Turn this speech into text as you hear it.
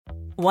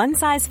One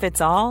size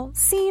fits all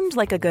seemed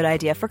like a good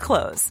idea for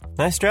clothes.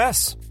 Nice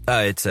dress.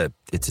 It's a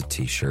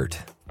t-shirt.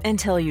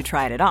 Until you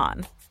tried it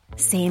on.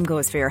 Same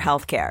goes for your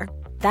healthcare.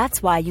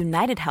 That's why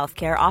United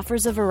Healthcare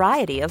offers a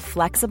variety of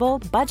flexible,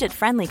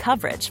 budget-friendly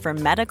coverage for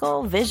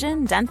medical,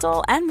 vision,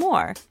 dental, and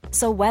more.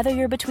 So whether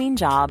you're between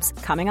jobs,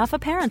 coming off a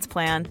parent's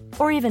plan,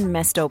 or even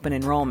missed open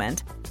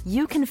enrollment,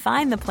 you can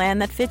find the plan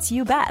that fits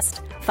you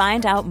best.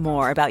 Find out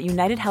more about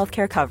United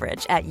Healthcare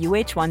coverage at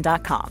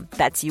uh1.com.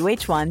 That's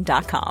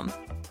uh1.com.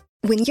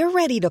 When you're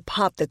ready to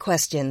pop the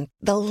question,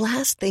 the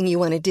last thing you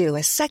want to do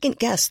is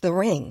second-guess the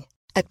ring.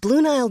 At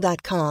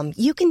BlueNile.com,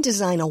 you can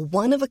design a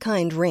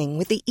one-of-a-kind ring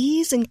with the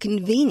ease and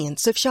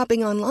convenience of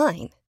shopping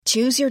online.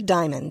 Choose your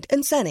diamond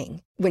and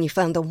setting. When you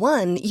find the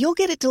one, you'll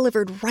get it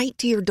delivered right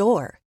to your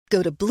door.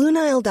 Go to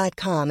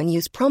BlueNile.com and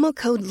use promo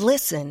code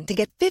LISTEN to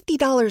get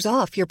 $50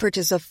 off your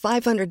purchase of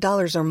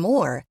 $500 or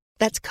more.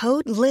 That's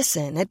code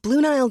LISTEN at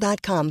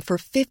BlueNile.com for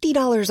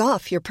 $50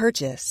 off your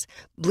purchase.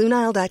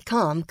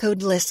 BlueNile.com,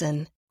 code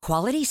LISTEN.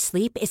 Quality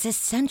sleep is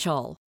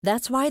essential.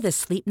 That's why the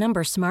Sleep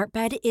Number Smart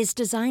Bed is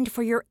designed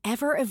for your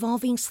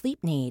ever-evolving sleep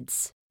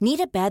needs. Need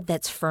a bed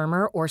that's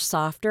firmer or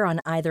softer on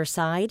either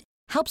side?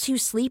 Helps you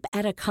sleep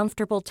at a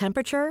comfortable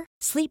temperature?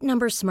 Sleep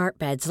Number Smart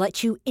Beds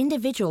let you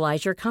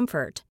individualize your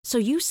comfort, so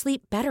you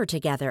sleep better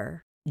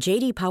together.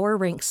 J.D. Power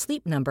ranks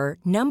Sleep Number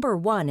number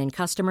 1 in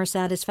customer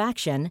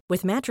satisfaction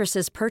with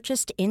mattresses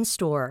purchased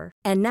in-store.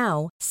 And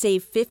now,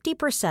 save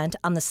 50%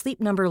 on the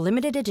Sleep Number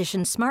Limited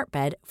Edition Smart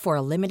Bed for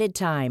a limited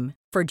time.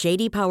 For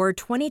J.D. Power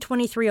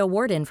 2023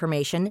 award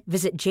information,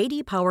 visit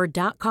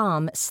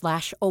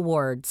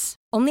jdpower.com/awards.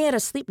 Only at a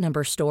Sleep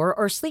Number store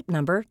or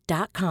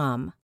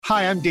sleepnumber.com.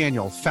 Hi, I'm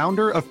Daniel,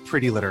 founder of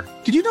Pretty Litter.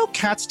 Did you know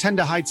cats tend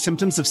to hide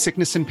symptoms of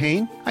sickness and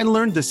pain? I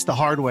learned this the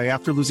hard way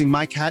after losing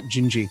my cat,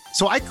 Gingy.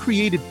 So I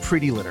created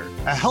Pretty Litter,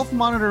 a health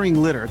monitoring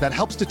litter that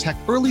helps detect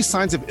early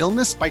signs of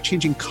illness by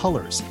changing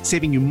colors,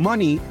 saving you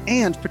money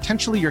and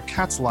potentially your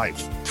cat's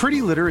life.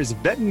 Pretty Litter is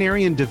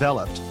veterinarian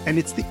developed, and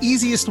it's the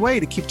easiest way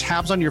to keep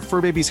tabs on your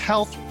fur baby's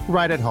health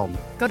right at home.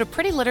 Go to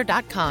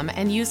prettylitter.com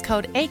and use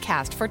code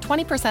ACAST for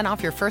 20%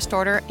 off your first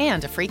order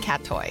and a free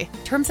cat toy.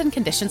 Terms and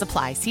conditions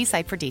apply. See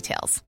site for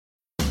details.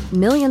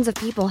 Millions of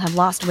people have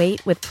lost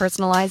weight with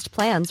personalized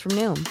plans from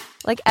Noom.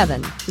 Like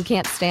Evan, who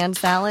can't stand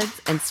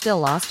salads and still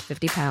lost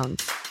 50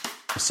 pounds.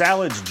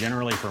 Salads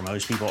generally for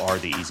most people are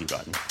the easy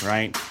button,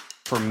 right?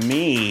 For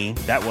me,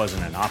 that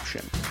wasn't an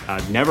option.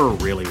 I never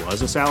really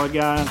was a salad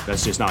guy.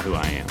 That's just not who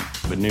I am.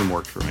 But Noom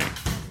worked for me.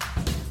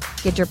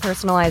 Get your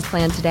personalized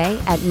plan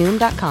today at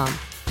Noom.com.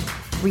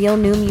 Real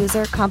Noom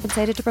user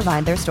compensated to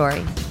provide their story.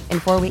 In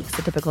 4 weeks,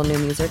 the typical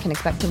Noom user can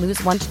expect to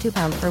lose 1 to 2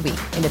 pounds per week.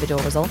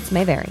 Individual results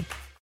may vary.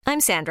 I'm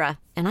Sandra,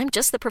 and I'm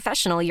just the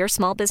professional your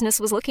small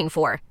business was looking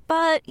for.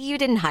 But you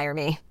didn't hire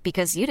me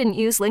because you didn't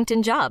use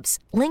LinkedIn Jobs.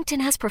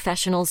 LinkedIn has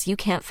professionals you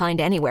can't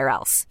find anywhere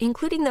else,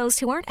 including those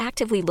who aren't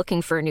actively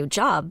looking for a new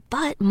job,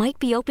 but might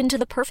be open to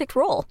the perfect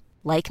role,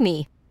 like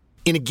me.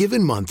 In a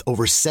given month,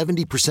 over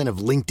 70% of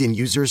LinkedIn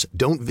users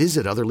don't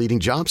visit other leading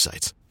job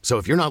sites. So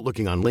if you're not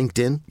looking on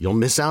LinkedIn, you'll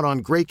miss out on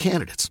great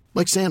candidates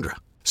like Sandra.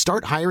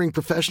 Start hiring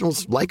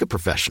professionals like a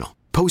professional.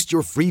 Post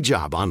your free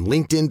job on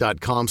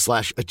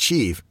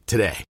linkedin.com/achieve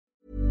today.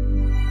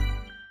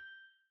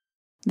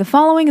 The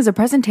following is a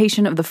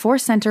presentation of the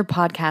Force Center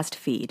podcast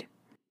feed.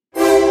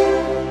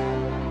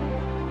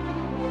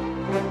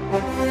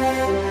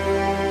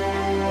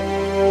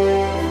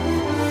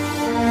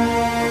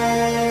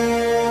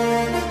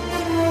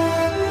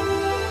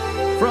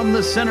 From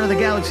the center of the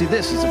galaxy,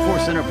 this is the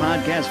Force Center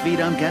podcast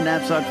feed. I'm Ken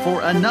Knapsack for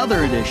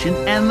another edition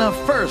and the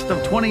first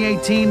of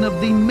 2018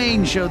 of the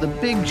main show, the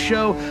big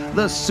show,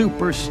 the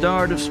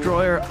superstar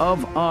destroyer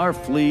of our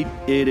fleet.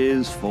 It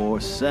is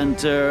Force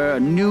Center, a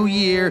new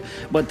year,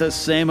 but the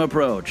same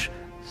approach.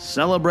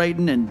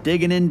 Celebrating and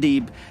digging in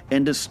deep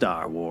into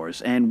Star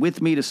Wars. And with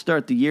me to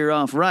start the year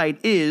off right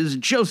is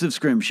Joseph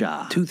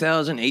Scrimshaw.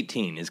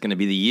 2018 is going to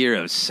be the year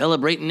of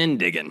celebrating and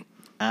digging.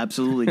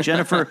 Absolutely.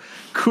 Jennifer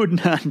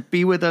could not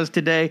be with us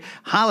today.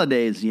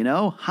 Holidays,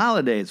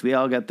 holidays. We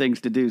all got things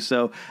to do.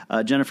 So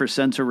Jennifer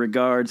sends her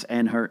regards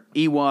and her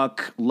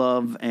Ewok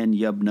love and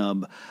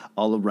yub-nub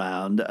all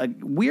around.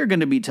 We are going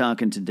to be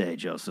talking today,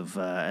 Joseph,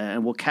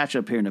 and we'll catch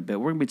up here in a bit.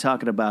 We're going to be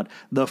talking about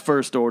the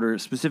First Order,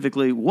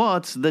 specifically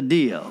what's the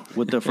deal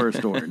with the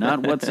First Order.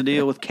 Not what's the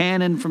deal with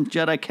canon from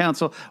Jedi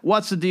Council.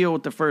 What's the deal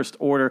with the First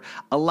Order?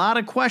 A lot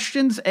of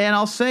questions, and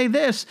I'll say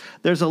this.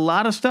 There's a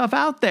lot of stuff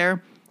out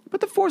there. But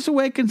The Force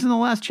Awakens and The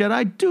Last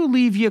Jedi do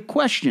leave you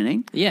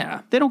questioning.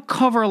 Yeah. They don't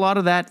cover a lot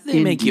of that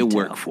They make detail. you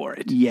work for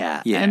it.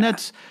 Yeah. And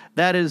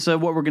that is what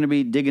we're going to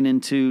be digging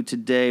into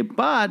today.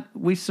 But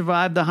we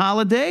survived the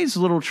holidays,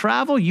 a little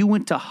travel. You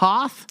went to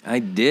Hoth. I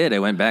did. I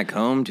went back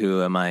home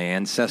to my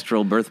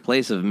ancestral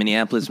birthplace of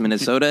Minneapolis,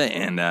 Minnesota,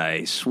 and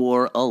I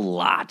swore a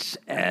lot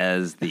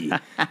as the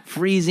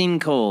freezing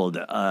cold.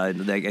 I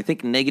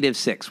think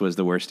 -6 was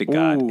the worst it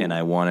got, and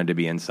I wanted to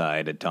be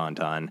inside a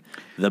Tauntaun,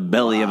 the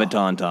belly of a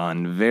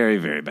Tauntaun. Very very,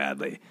 very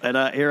badly. And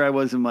here I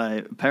was in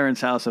my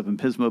parents' house up in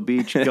Pismo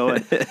Beach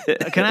going,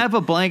 can I have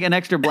an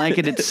extra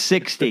blanket? It's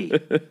 60.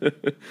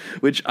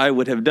 Which I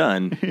would have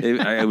done.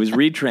 I was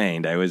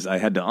retrained. I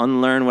had to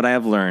unlearn what I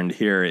have learned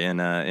here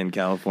in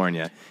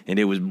California, and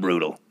it was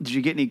brutal. Did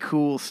you get any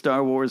cool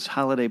Star Wars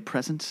holiday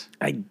presents?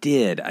 I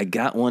did. I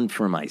got one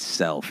for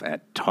myself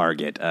at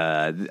Target.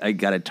 I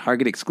got a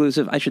Target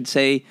exclusive. I should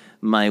say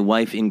my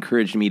wife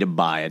encouraged me to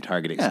buy a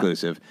Target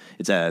exclusive.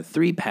 It's a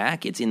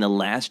 3-pack. It's in the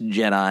Last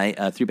Jedi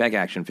 3-pack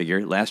action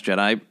figure, Last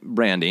Jedi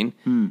branding.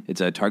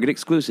 It's a Target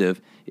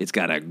exclusive. It's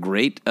got a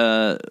great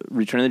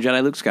Return of the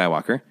Jedi Luke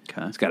Skywalker.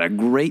 Okay. It's got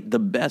the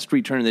best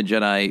Return of the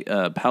Jedi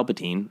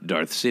Palpatine,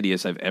 Darth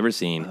Sidious I've ever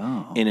seen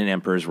in an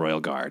Emperor's Royal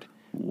Guard.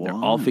 Wow.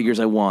 They're all figures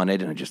I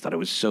wanted, and I just thought it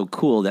was so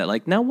cool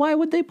that, now why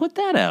would they put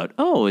that out?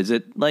 Oh, is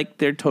it like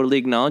they're totally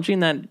acknowledging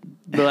that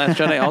The Last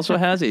Jedi also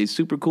has a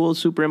super cool,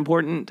 super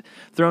important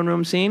throne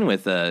room scene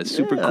with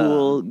super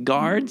cool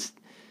guards?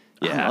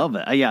 Yeah. I love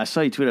it. I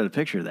saw you tweet out a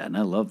picture of that, and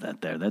I love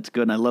that there. That's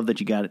good, and I love that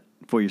you got it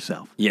for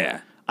yourself.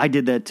 Yeah. I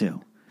did that,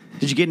 too.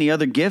 Did you get any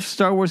other gifts,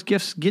 Star Wars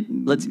gifts?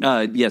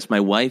 Yes, my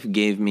wife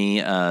gave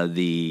me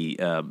the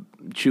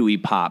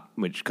Chewie Pop,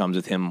 which comes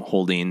with him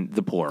holding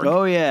the Porg.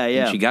 Oh, yeah.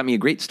 And she got me a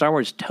great Star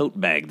Wars tote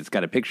bag that's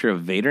got a picture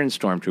of Vader and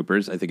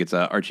Stormtroopers. I think it's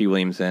Archie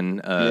Williamson,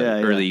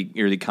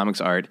 early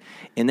comics art.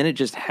 And then it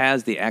just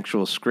has the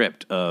actual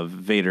script of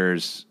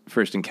Vader's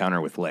first encounter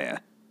with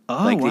Leia.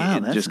 Oh, wow.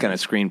 It just kind of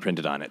screen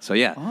printed on it. So,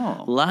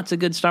 lots of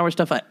good Star Wars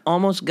stuff. I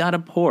almost got a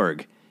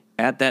Porg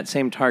at that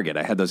same Target.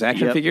 I had those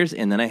action figures,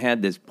 and then I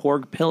had this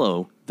Porg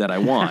pillow that I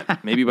want.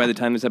 Maybe by the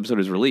time this episode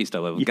is released,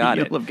 I'll have got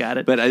it. You'll have got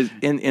it. But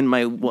and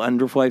my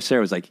wonderful wife,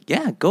 Sarah, was like,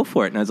 yeah, go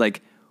for it. And I was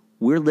like,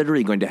 we're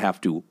literally going to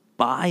have to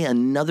buy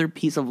another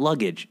piece of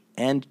luggage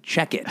and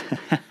check it.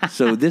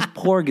 So this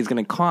Porg is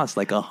going to cost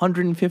like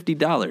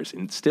 $150,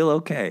 and it's still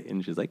okay.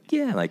 And she's like,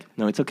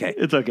 no, it's okay.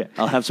 It's okay.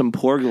 I'll have some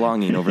Porg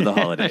longing over the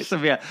holidays.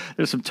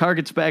 There's some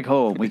Targets back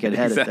home. We can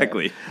head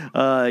exactly. it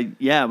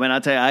there. Man,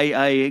 I'll tell you,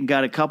 I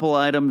got a couple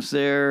items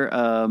there.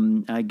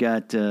 I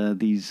got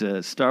these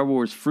Star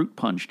Wars fruit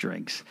punch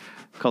drinks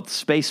called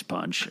Space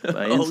Punch.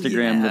 I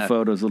Instagrammed the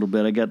photos a little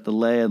bit. I got the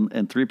Leia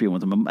and 3PO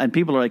with them. And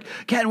people are like,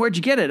 Ken, where'd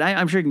you get it?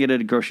 I'm sure you can get it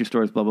at grocery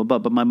stores, blah, blah, blah.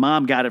 But my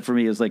mom got it for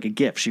me as like a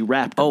gift. She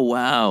wrapped it. Oh,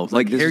 wow.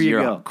 Like this is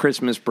your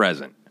Christmas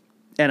present.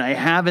 And I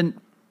haven't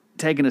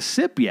taken a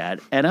sip yet,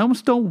 and I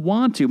almost don't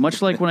want to,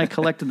 much like when I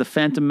collected the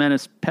Phantom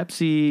Menace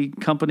Pepsi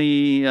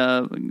Company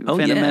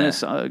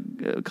Menace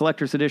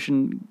Collector's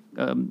Edition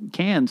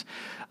cans.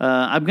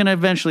 I'm going to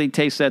eventually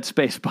taste that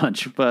Space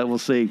Punch, but we'll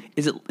see.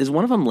 Is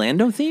one of them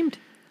Lando themed?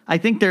 I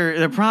think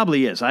there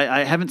probably is.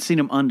 I haven't seen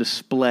them on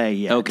display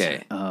yet.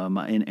 Okay.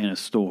 In a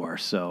store.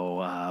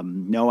 So,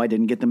 no, I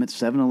didn't get them at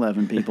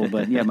 7-Eleven, people.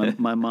 But, yeah,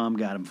 my mom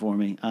got them for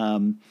me.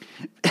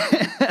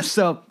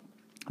 So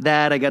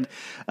that, I got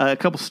a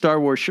couple Star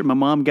Wars shirts. My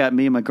mom got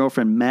me and my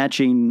girlfriend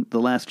matching The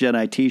Last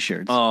Jedi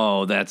T-shirts.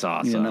 Oh, that's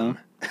awesome. You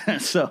know?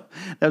 So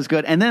that was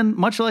good. And then,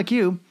 much like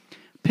you,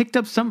 picked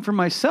up something for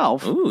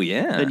myself. Ooh,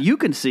 yeah. That you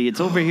can see. It's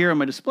over here on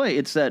my display.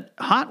 It's that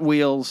Hot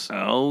Wheels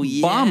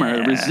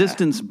bomber,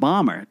 Resistance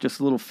bomber. Just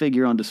a little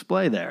figure on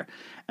display there.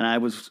 And I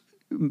was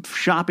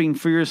shopping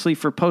furiously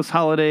for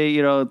post-holiday,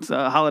 it's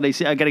holiday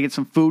season. I got to get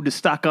some food to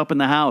stock up in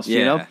the house,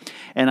 you know?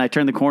 And I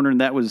turned the corner, and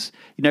that was,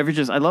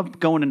 I love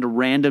going into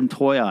random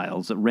toy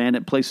aisles at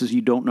random places you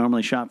don't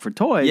normally shop for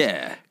toys.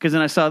 Yeah. Because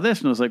then I saw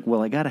this, and I was like,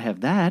 well, I got to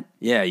have that.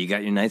 Yeah, you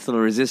got your nice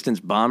little Resistance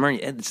bomber.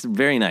 It's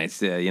very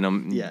nice. Maybe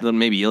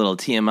a little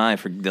TMI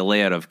for the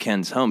layout of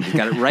Ken's home. He's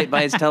got it right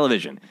by his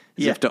television.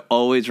 You have to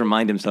always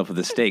remind himself of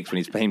the stakes when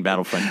he's playing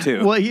Battlefront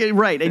 2. Well, yeah,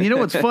 right. And you know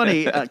what's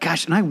funny?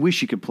 And I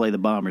wish you could play the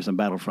bombers on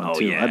Battlefront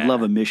 2. Yeah. I'd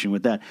love a mission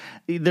with that.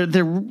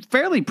 They're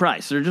fairly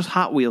priced. They're just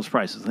Hot Wheels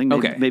prices. I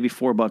think maybe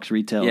 $4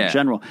 retail in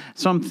general.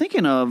 So I'm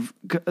thinking of,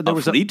 there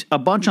was a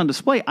bunch on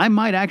display. I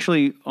might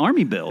actually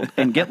army build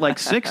and get like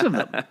 6 of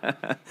them.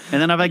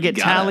 And then if I get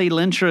Tali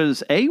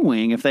Lintra's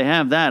A-Wing, if they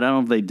have that, I don't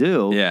know if they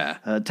do. Yeah.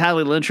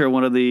 Tali Lintra,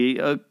 one of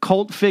the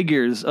cult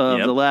figures of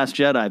The Last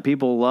Jedi.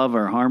 People love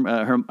her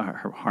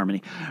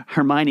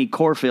Hermione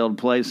Corfield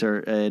plays her,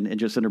 and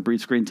just in her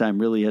brief screen time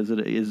really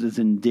is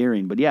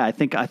endearing. But yeah, I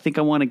think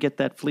I want to get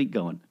that fleet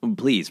going.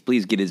 Please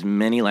get as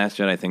many Last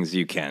Jedi things as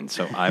you can,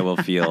 so I will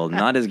feel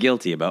not as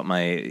guilty about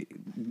my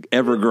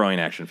ever-growing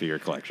action figure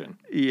collection.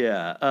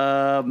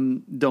 Yeah,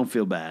 don't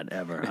feel bad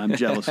ever. I'm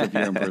jealous of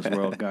your Emperor's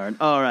Royal Guard.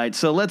 All right,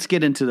 so let's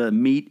get into the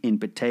meat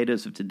and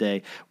potatoes of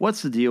today.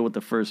 What's the deal with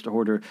the First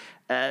Order?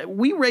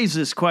 We raise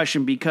this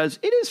question because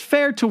it is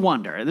fair to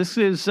wonder. This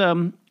is,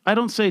 I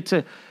don't say it's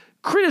a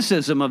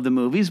criticism of the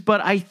movies,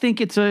 but I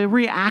think it's a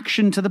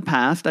reaction to the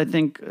past. I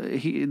think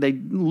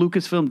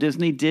Lucasfilm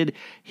Disney did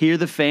hear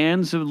the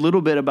fans a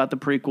little bit about the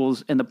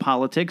prequels and the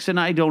politics, and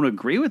I don't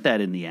agree with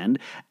that in the end.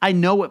 I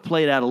know it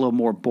played out a little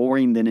more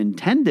boring than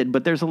intended,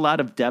 but there's a lot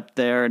of depth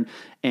there,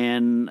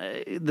 and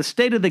the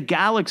state of the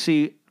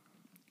galaxy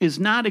is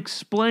not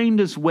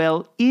explained as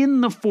well in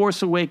The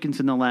Force Awakens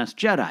and The Last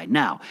Jedi.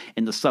 Now,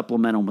 in the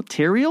supplemental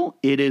material,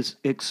 it is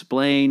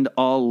explained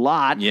a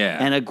lot,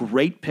 and a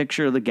great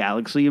picture of the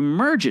galaxy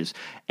emerges,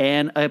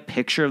 and a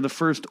picture of the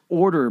First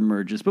Order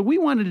emerges. But we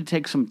wanted to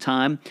take some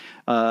time.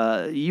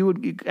 You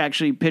would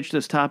actually pitch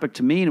this topic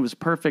to me, and it was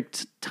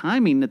perfect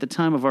timing at the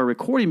time of our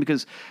recording,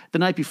 because the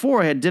night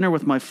before I had dinner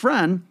with my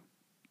friend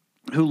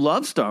who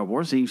loves Star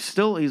Wars. He's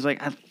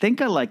like, I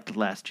think I like The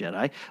Last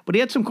Jedi. But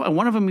he had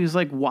one of them, he was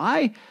like,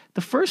 why?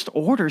 The First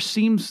Order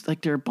seems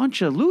like they're a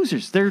bunch of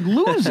losers. They're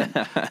losing.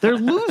 They're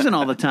losing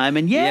all the time.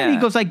 And he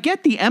goes, I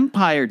get the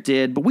Empire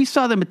did, but we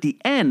saw them at the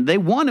end. They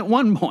won at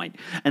one point,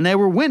 and they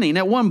were winning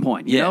at one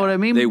point. You know what I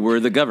mean? They were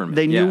the government.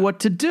 They knew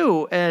what to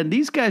do. And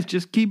these guys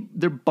just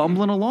they're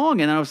bumbling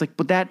along. And I was like,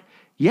 but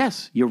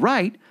yes, you're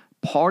right.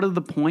 Part of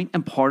the point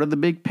and part of the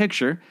big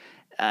picture.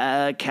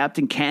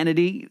 Captain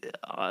Kennedy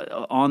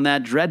on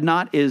that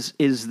dreadnought is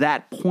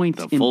that point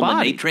the embodied. full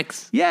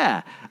matrix.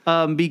 Yeah,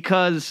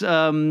 because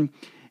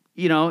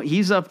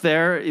he's up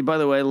there. By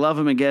the way, I love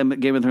him again.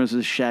 Game of Thrones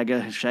is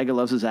Shagga. Shagga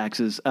loves his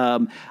axes.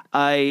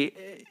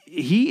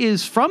 He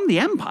is from the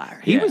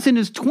Empire. He was in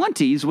his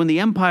 20s when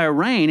the Empire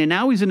reigned, and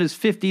now he's in his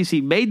 50s.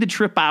 He made the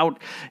trip out.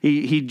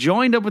 He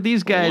joined up with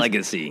these guys.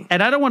 Legacy.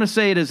 And I don't want to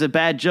say it as a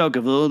bad joke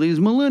of, these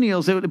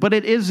millennials, but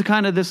it is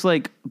kind of this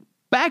like,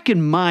 back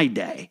in my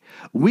day,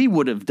 we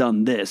would have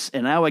done this,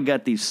 and now I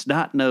got these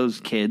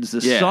snot-nosed kids, the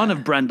son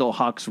of Brendel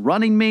Hux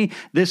running me.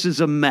 This is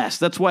a mess.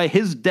 That's why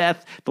his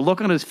death, the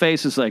look on his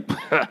face is like,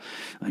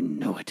 I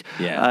know it.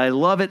 Yeah. I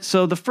love it.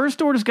 So the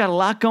First Order's got a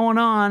lot going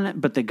on,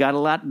 but they got a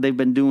lot they've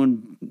been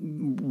doing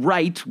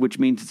right, which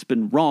means it's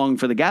been wrong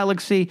for the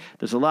galaxy.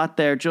 There's a lot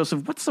there.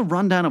 Joseph, what's the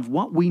rundown of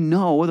what we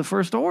know of the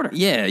First Order?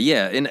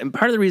 Yeah. And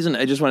part of the reason,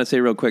 I just want to say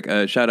real quick,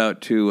 shout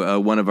out to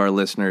one of our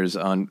listeners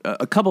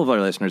a couple of our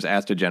listeners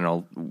asked a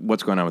general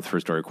what's going on with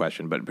First Order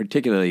question, but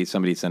particularly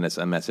somebody sent us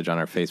a message on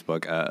our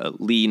Facebook.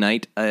 Lee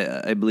Knight,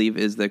 I believe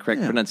is the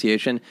correct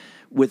pronunciation,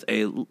 with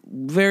a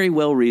very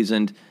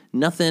well-reasoned,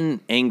 nothing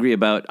angry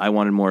about, I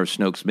wanted more of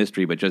Snoke's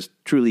mystery, but just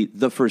truly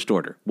the First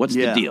Order. What's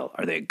the deal?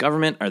 Are they a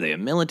government? Are they a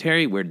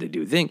military? Where do they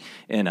do things?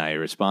 And I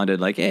responded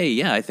like, hey,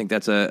 yeah, I think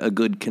that's a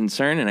good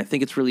concern, and I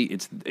think it's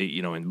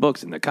in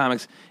books, in the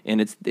comics,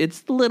 and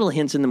it's little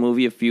hints in the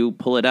movie if you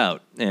pull it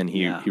out. And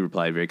he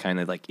replied very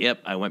kindly like,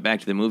 yep, I went back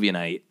to the movie and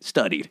I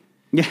studied.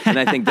 And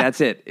I think that's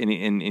it.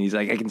 And he's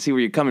like, I can see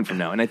where you're coming from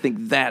now. And I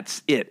think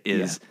that's it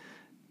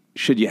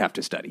should you have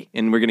to study?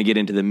 And we're going to get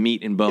into the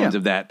meat and bones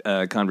of that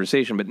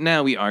conversation. But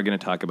now we are going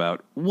to talk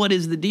about what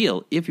is the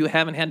deal if you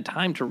haven't had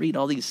time to read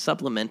all these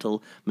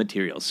supplemental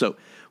materials. So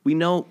we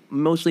know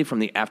mostly from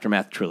the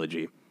Aftermath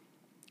trilogy,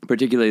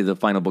 particularly the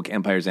final book,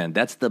 Empire's End.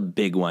 That's the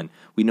big one.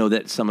 We know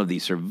that some of the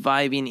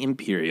surviving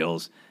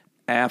Imperials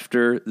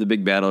after the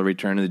big battle,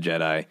 Return of the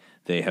Jedi,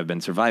 they have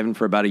been surviving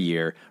for about a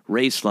year.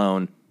 Ray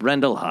Sloan,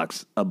 Brendel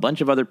Hux, a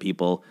bunch of other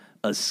people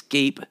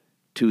escape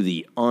to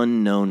the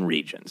unknown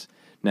regions.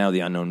 Now,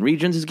 the unknown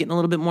regions is getting a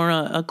little bit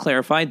more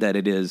clarified that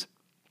it is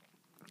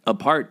a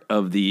part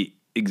of the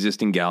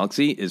existing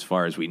galaxy as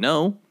far as we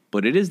know,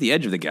 but it is the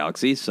edge of the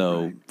galaxy,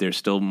 so there's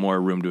still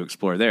more room to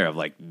explore there of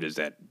like, do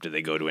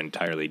they go to an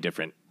entirely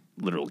different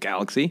literal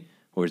galaxy,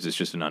 or is this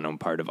just an unknown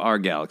part of our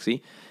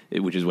galaxy,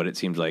 which is what it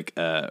seems like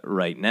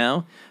right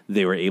now.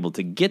 They were able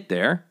to get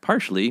there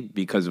partially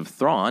because of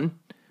Thrawn,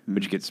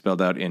 which gets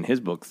spelled out in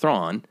his book,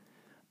 Thrawn,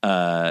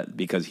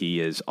 because he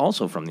is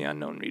also from the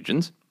unknown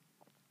regions.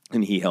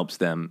 And he helps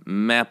them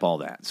map all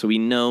that. So we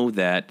know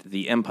that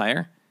the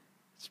Empire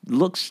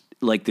looks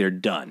like they're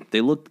done.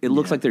 It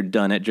looks like they're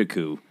done at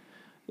Jakku,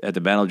 at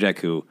the Battle of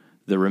Jakku.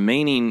 The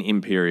remaining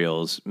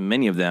Imperials,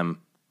 many of them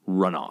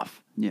run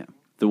off. Yeah.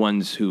 The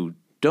ones who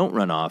don't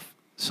run off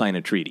sign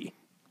a treaty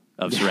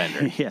of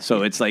surrender.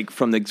 So it's like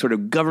from the sort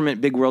of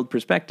government big world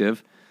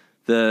perspective,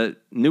 the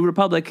New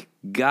Republic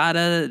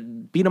gotta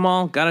beat them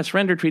all, got a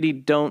surrender treaty.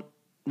 Don't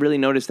really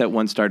notice that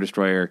one Star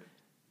Destroyer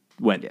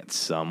went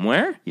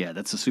somewhere. Yeah,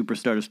 that's the Super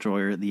Star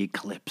Destroyer, the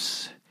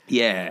Eclipse.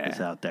 Yeah. Is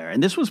out there.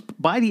 And this was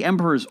by the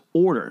Emperor's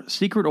order,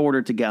 secret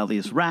order to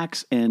Gallius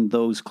Rax and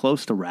those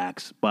close to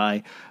Rax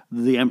by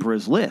the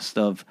Emperor's list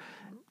of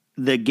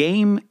the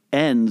game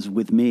ends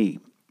with me.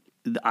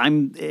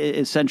 I'm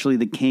essentially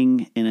the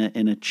king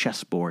in a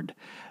chessboard,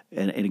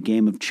 in a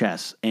game of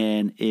chess.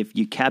 And if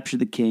you capture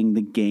the king,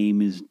 the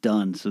game is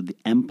done. So the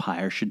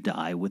Empire should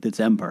die with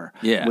its emperor.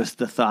 Yeah. Was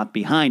the thought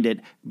behind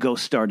it. Go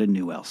start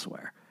anew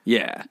elsewhere.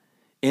 Yeah.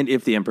 And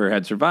if the Emperor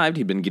had survived,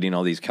 he'd been getting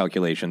all these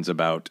calculations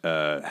about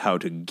how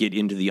to get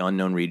into the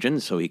unknown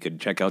regions so he could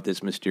check out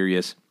this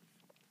mysterious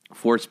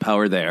force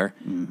power there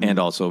and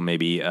also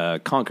maybe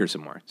conquer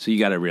some more. So you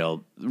got a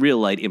real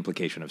light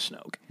implication of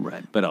Snoke.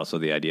 Right. But also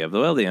the idea of,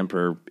 the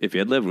Emperor, if he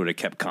had lived, would have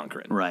kept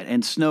conquering. Right.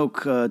 And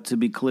Snoke, to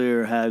be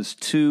clear, has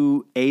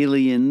two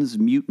aliens,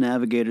 mute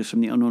navigators from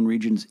the unknown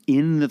regions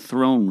in the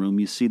throne room.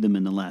 You see them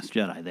in The Last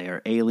Jedi. They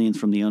are aliens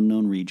from the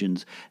unknown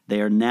regions.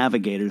 They are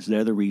navigators.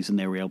 They're the reason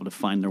they were able to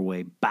find their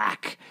way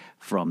back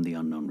from the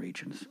unknown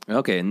regions.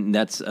 Okay, and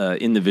that's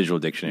in the visual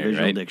dictionary,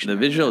 right? The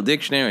visual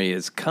dictionary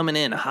is coming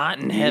in hot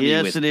and heavy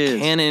with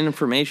canon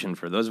information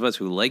for those of us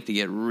who like to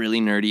get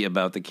really nerdy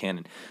about the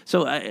canon.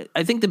 So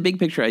I think the big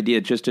picture idea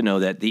is just to know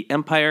that the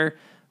Empire,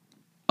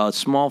 a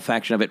small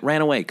faction of it,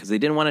 ran away because they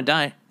didn't want to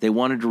die. They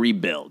wanted to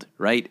rebuild,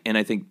 right? And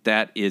I think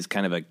that is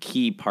kind of a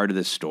key part of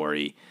the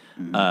story.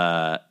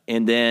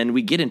 And then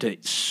we get into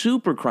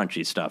super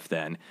crunchy stuff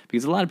then,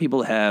 because a lot of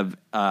people have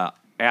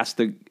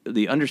asked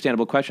the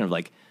understandable question of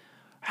like,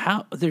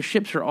 how their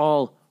ships are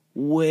all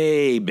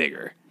way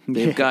bigger.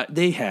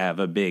 They have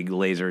a big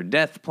laser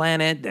death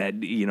planet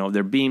that,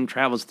 their beam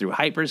travels through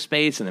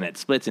hyperspace and then it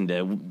splits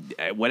into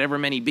whatever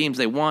many beams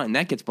they want, and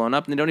that gets blown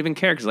up and they don't even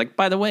care because, like,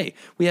 by the way,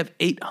 we have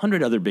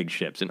 800 other big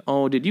ships, and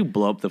oh, did you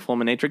blow up the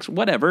Fulminatrix?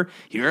 Whatever.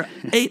 Here are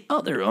 8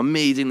 other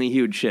amazingly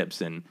huge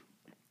ships, and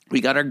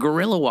we got our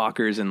gorilla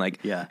walkers, and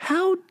like,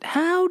 how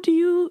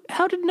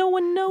did no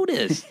one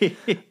notice?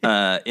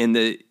 And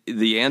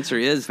the answer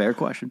is, fair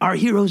question. Our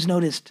heroes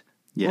noticed.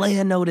 Yes.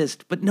 Leia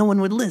noticed, but no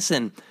one would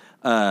listen.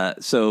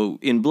 So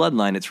in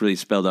Bloodline, it's really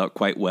spelled out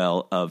quite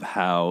well of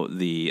how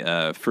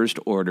the First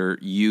Order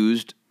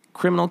used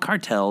criminal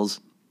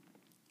cartels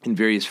in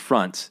various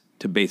fronts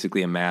to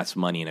basically amass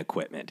money and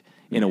equipment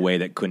in a way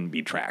that couldn't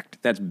be tracked.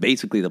 That's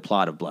basically the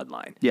plot of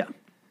Bloodline. Yeah.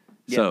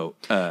 So,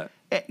 and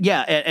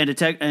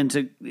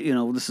to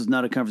this is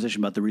not a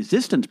conversation about the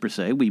Resistance per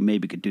se. We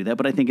maybe could do that,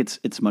 but I think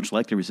it's much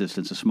like the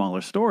Resistance, a smaller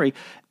story.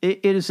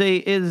 It is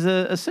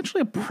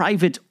essentially a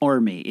private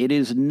army. It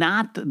is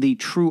not the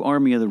true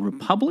army of the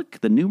Republic,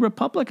 the New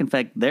Republic. In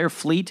fact, their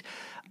fleet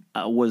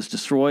was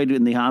destroyed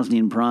in the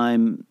Hosnian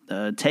Prime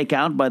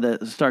takeout by the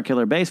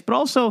Starkiller base. But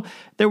also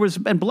there was,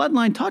 and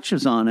Bloodline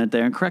touches on it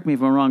there. And correct me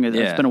if I'm wrong.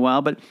 It's been a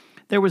while, but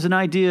there was an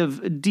idea of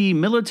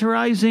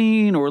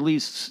demilitarizing, or at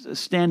least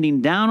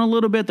standing down a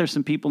little bit. There's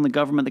some people in the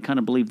government that kind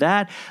of believe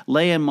that.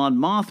 Leia and Mon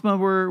Mothma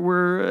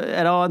were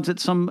at odds at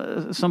some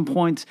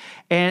points.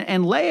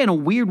 And Leia, in a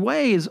weird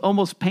way, is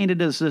almost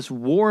painted as this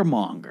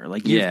warmonger.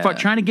 Like, you're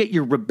trying to get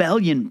your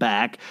rebellion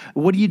back.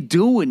 What are you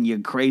doing, you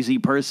crazy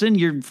person?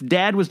 Your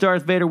dad was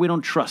Darth Vader. We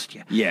don't trust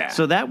you. Yeah.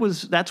 So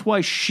that's why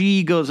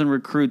she goes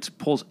and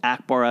pulls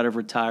Akbar out of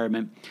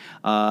retirement.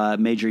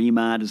 Major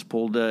Emad is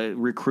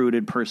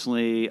recruited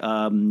personally.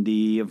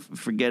 Commander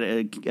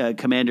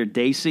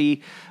Daisy is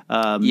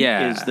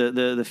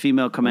the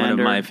female commander. One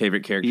of my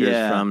favorite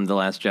characters from The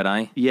Last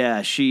Jedi.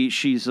 Yeah,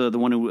 she's the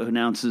one who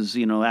announces,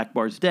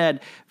 Akbar's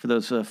dead. For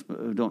those who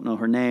don't know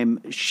her name,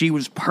 she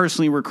was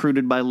personally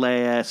recruited by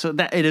Leia. So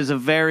that it is a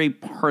very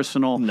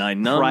personal,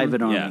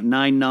 private army. Yeah.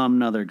 Nine Num,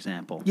 another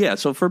example. Yeah,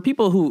 so for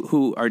people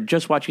who are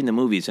just watching the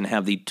movies and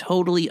have the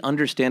totally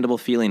understandable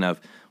feeling of,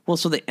 well,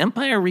 so the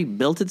Empire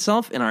rebuilt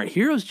itself and our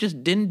heroes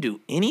just didn't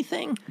do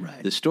anything?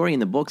 Right. The story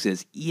in the books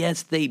is,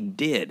 yes, they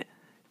did.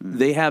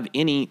 They have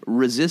any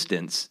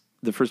resistance.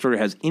 The First Order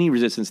has any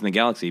resistance in the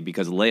galaxy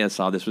because Leia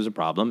saw this was a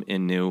problem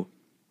and knew,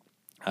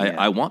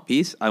 I want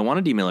peace, I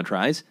want to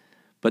demilitarize,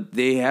 but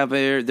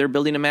they're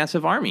building a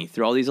massive army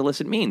through all these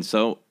illicit means,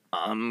 so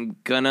I'm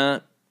going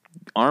to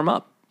arm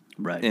up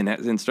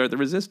and start the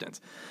resistance.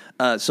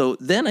 So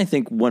then I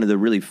think one of the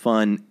really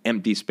fun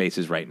empty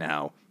spaces right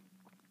now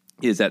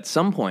is at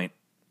some point,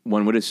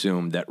 one would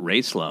assume that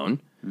Ray Sloan,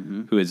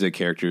 who is a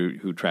character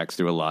who tracks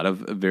through a lot of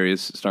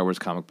various Star Wars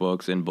comic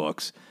books and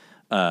books,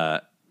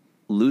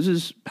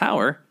 loses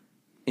power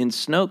in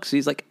Snoke. So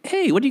he's like,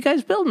 hey, what are you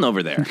guys building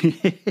over there?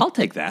 I'll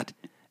take that.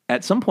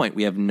 At some point,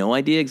 we have no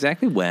idea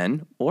exactly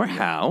when or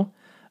how,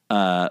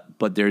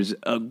 but there's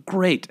a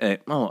great,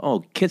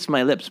 kiss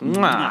my lips,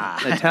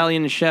 mwah,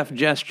 Italian chef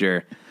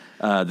gesture.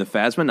 The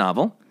Phasma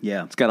novel.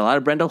 Yeah. It's got a lot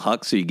of Brendel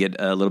Hux, so you get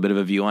a little bit of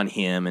a view on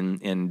him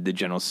and the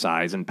general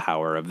size and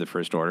power of the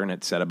First Order, and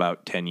it's set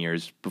about 10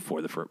 years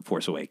before the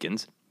Force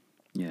Awakens.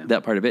 Yeah.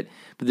 That part of it.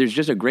 But there's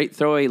just a great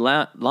throwaway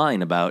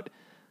line about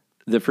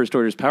the First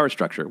Order's power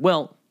structure.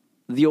 Well,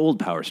 the old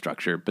power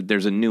structure, but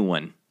there's a new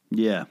one.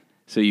 Yeah.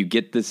 So you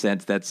get the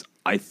sense that's,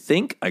 I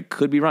think, I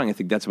could be wrong, I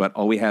think that's about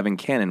all we have in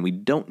canon. We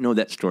don't know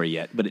that story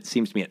yet, but it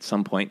seems to me at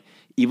some point,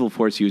 evil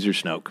Force user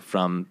Snoke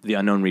from the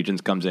unknown regions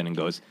comes in and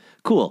goes,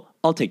 cool,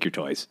 I'll take your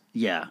toys.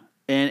 Yeah.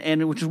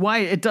 And which is why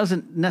it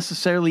doesn't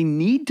necessarily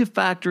need to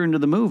factor into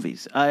the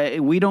movies.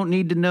 We don't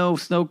need to know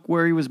Snoke,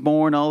 where he was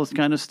born, all this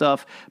kind of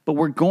stuff. But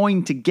we're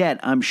going to get,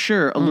 I'm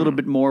sure, a little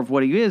bit more of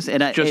what he is.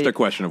 And just a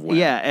question of when.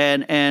 Yeah,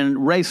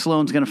 and Ray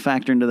Sloan's going to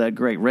factor into that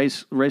great.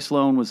 Ray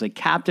Sloan was a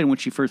captain when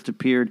she first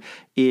appeared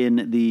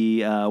in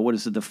the,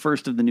 the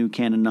first of the new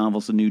canon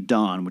novels, The New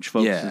Dawn, which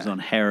focuses on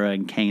Hera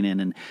and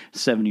Kanan and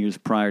 7 years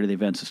prior to the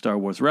events of Star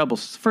Wars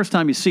Rebels. It's the first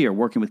time you see her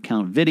working with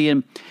Count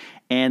Vidian.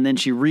 And then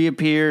she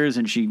reappears,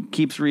 and she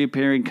keeps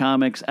reappearing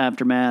comics,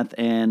 Aftermath,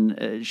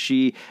 and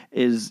she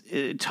is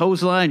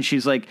toes line.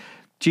 She's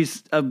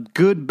a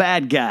good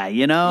bad guy,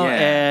 Yeah.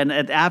 And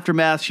at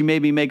Aftermath, she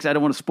maybe makes, I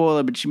don't want to spoil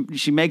it, but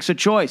she makes a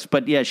choice.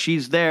 But yeah,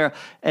 she's there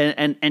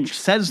and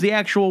says the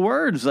actual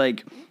words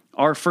like,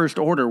 our first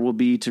order will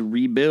be to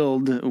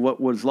rebuild what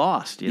was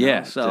lost. You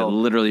know? To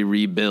literally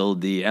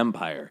rebuild the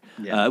empire.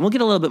 Yeah. And we'll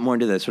get a little bit more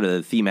into the sort of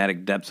the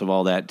thematic depths of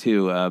all that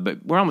too.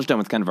 But we're almost done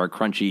with kind of our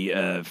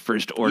crunchy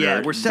first order.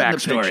 Yeah, we're setting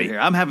backstory. the picture here.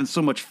 I'm having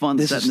so much fun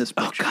setting this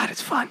picture. Oh God,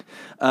 it's fun.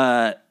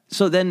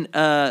 So then,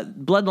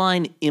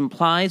 Bloodline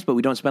implies, but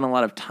we don't spend a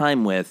lot of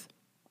time with,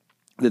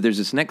 that there's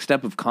this next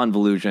step of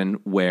convolution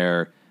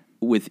where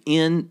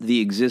within the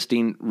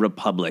existing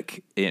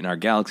republic in our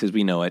galaxy as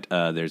we know it,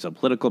 there's a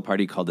political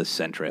party called the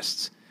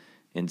Centrists,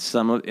 and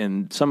some of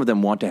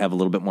them want to have a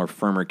little bit more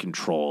firmer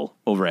control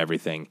over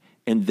everything,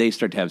 and they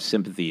start to have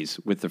sympathies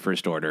with the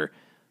First Order.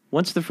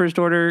 Once the First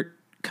Order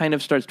kind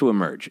of starts to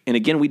emerge, and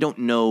again, we don't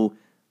know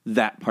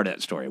that part of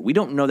that story. We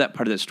don't know that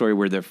part of that story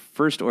where the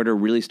First Order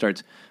really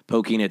starts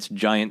poking its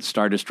giant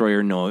Star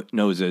Destroyer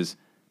noses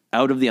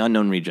out of the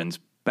unknown regions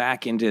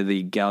back into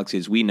the galaxy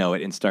as we know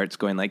it and starts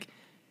going like,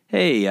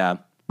 hey,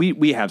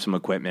 we have some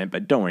equipment,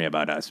 but don't worry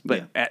about us.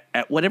 But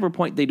at whatever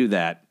point they do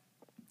that,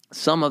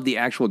 some of the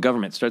actual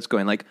government starts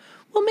going like,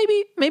 well,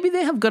 maybe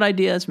they have good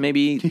ideas.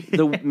 Maybe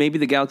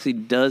the galaxy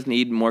does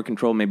need more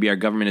control. Maybe our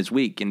government is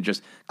weak, and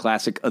just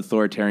classic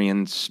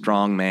authoritarian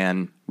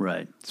strongman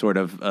sort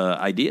of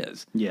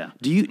ideas. Yeah.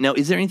 Now,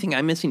 is there anything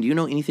I'm missing? Do you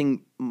know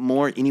anything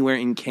more anywhere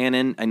in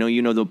canon? I know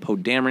you know the Poe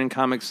Dameron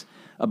comics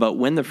about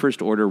when the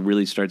First Order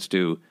really starts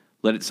to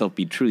let itself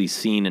be truly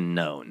seen and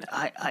known.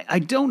 I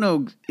don't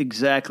know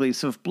exactly.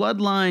 So if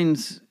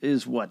Bloodlines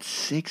is,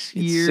 6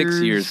 years?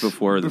 6 years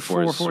before the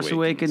Force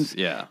Awakens.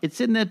 Yeah.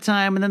 It's in that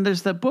time. And then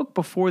there's that book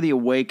Before the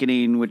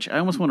Awakening, which I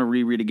almost want to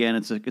reread again.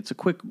 It's a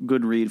quick,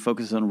 good read,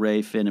 focuses on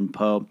Rey, Finn, and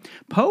Poe.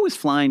 Poe is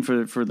flying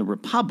for the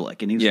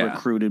Republic, and he's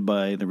recruited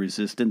by the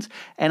Resistance.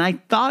 And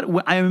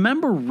I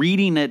remember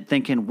reading it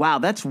thinking, wow,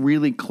 that's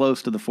really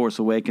close to the Force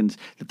Awakens,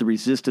 that the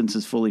Resistance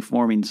is fully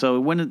forming.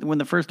 So when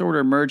the First Order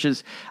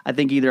emerges, I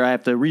think either I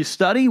have to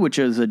restudy, which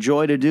is a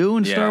joy to do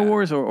in Star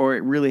Wars, or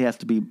it really has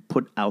to be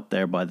put out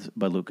there by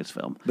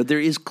Lucasfilm. But there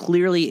is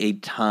clearly a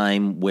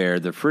time where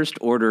the First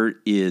Order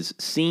is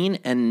seen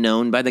and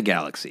known by the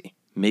galaxy.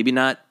 Maybe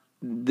not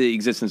the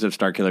existence of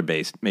Starkiller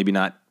Base, maybe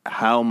not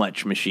how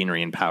much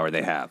machinery and power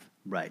they have.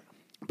 Right.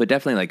 But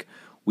definitely, like,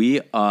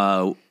 we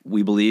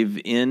believe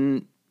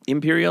in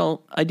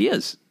Imperial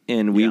ideas.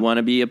 And we want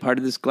to be a part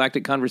of this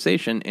galactic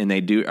conversation, and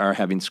they are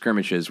having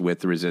skirmishes with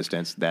the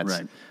Resistance.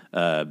 That's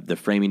the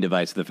framing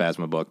device of the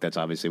Phasma book. That's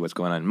obviously what's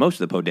going on in most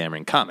of the Poe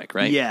Dameron comic,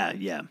 right?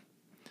 Yeah.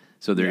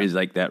 So there is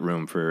like that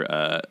room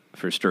for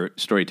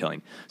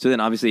storytelling. So then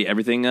obviously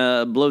everything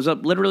blows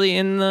up literally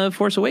in The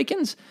Force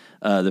Awakens.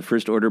 The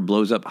First Order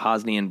blows up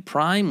Hosnian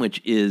Prime,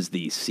 which is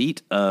the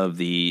seat of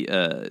the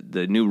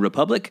New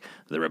Republic,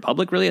 the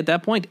Republic really at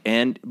that point,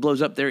 and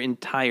blows up their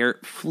entire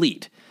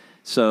fleet.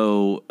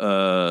 So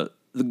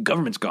the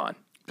government's gone.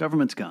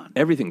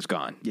 Everything's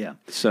gone. Yeah.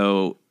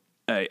 So,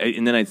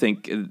 and then I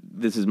think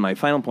this is my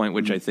final point,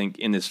 which I think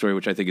in this story,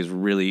 which I think is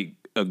really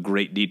a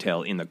great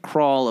detail in the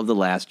crawl of The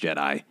Last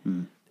Jedi.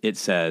 It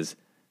says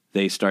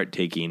they start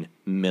taking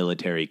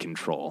military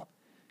control.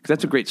 Because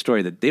that's a great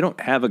story, that they don't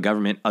have a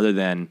government other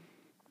than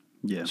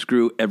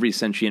screw every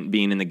sentient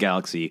being in the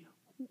galaxy.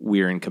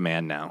 We're in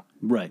command now.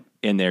 Right.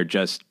 And they're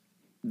just...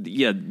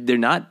 they're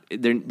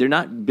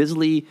not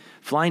busily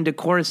flying to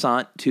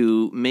Coruscant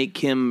to make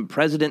him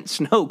President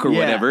Snoke or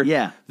whatever.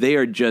 Yeah. They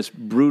are just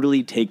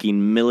brutally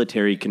taking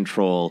military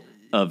control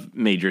of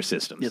major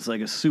systems. It's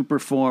like a super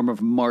form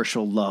of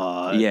martial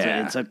law.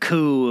 It's a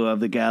coup of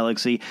the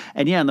galaxy.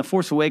 And in The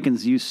Force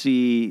Awakens, you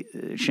see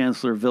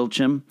Chancellor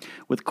Vilchim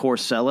with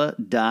Corsella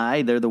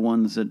die. They're the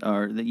ones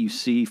that you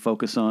see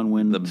focus on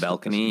when... The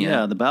balcony.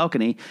 Yeah, the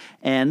balcony.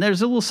 And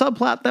there's a little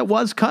subplot that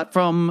was cut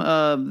from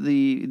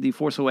the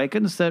Force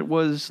Awakens that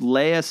was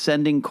Leia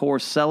sending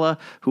Corsella,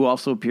 who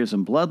also appears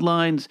in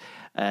Bloodlines,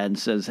 and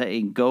says,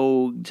 hey,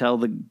 go tell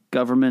the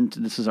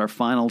government this is our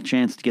final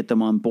chance to get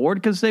them on board,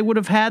 because they would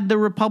have had the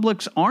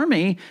Republic's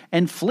army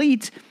and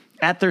fleet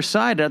at their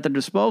side, at their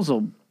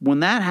disposal. When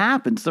that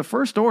happens, the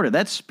First Order,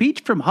 that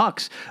speech from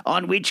Hux,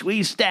 on which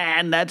we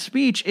stand, that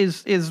speech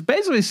is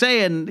basically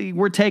saying,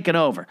 we're taking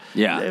over.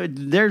 Yeah.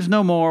 There's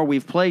no more.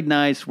 We've played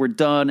nice. We're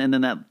done. And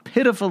then that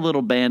pitiful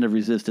little band of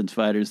Resistance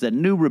fighters, that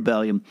new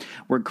rebellion,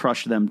 would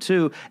crush them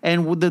too.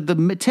 And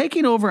the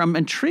taking over, I'm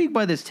intrigued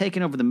by this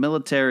taking over the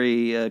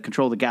military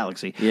control of the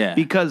galaxy. Yeah.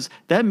 Because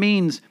that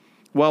means...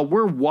 while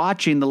we're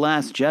watching The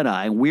Last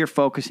Jedi, we're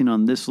focusing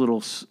on this little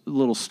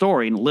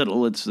story, and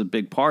it's a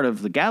big part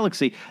of the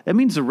galaxy. That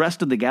means the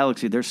rest of the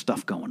galaxy, there's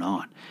stuff going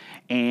on.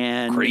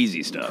 And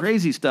crazy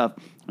stuff.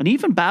 And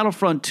even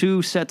Battlefront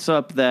 2 sets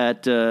up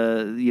that,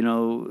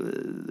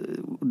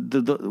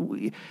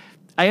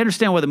 I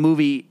understand why the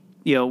movie,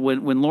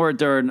 when Laura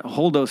Dern,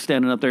 Holdo's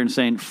standing up there and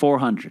saying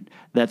 400,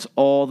 that's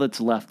all that's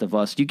left of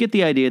us. You get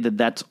the idea that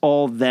that's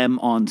all them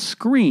on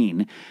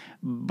screen.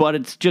 But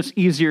it's just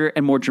easier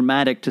and more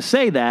dramatic to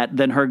say that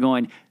than her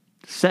going,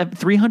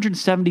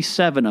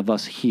 377 of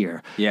us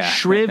here. Yeah.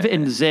 Shriv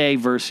and Zay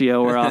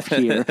Versio are off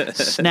here.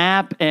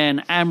 Snap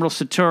and Admiral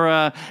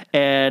Satura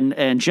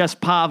and Jess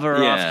Pava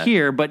are off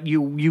here. But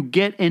you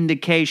get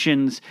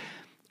indications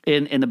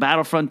in the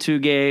Battlefront 2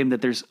 game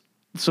that there's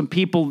some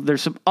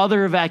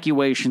other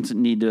evacuations that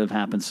need to have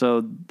happened.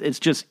 So it's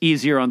just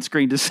easier on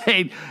screen to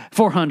say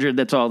 400,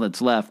 that's all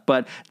that's left.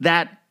 But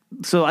that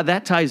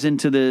ties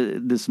into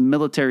this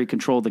military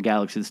control of the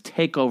galaxy, this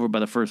takeover by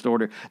the First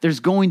Order. There's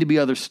going to be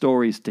other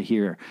stories to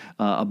hear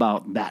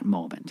about that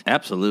moment.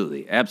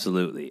 Absolutely.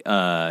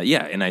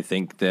 Yeah, and I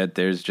think that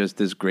there's just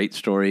this great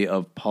story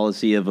of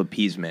policy of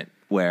appeasement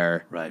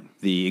where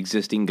the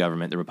existing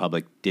government, the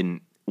Republic,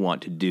 didn't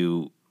want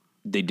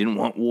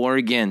war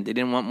again. They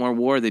didn't want more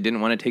war. They didn't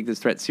want to take this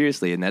threat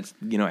seriously. And that's,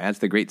 adds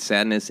the great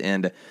sadness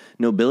and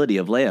nobility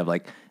of Leia.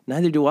 Like,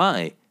 neither do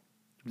I.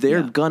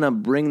 They're going to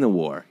bring the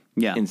war.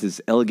 Yeah. And it's this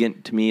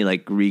elegant, to me,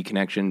 like,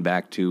 reconnection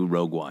back to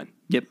Rogue One.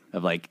 Yep.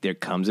 Of, like, there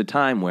comes a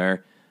time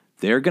where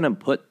they're going to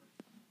put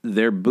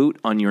their boot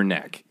on your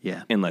neck.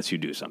 Yeah. Unless you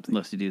do something.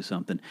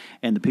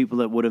 And the people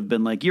that would have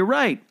been like, you're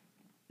right,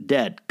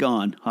 dead,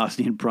 gone.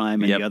 Hosnian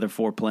Prime and the other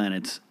 4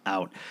 planets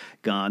out,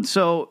 gone.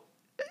 So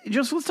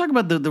just let's talk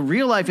about the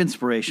real-life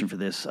inspiration for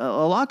this. A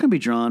lot can be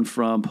drawn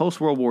from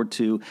post-World War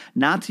II,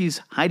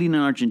 Nazis hiding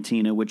in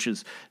Argentina, which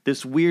is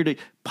this weird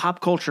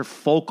pop culture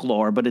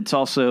folklore, but it's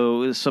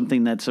also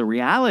something that's a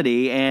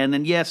reality. And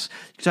then, yes,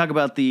 you talk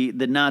about the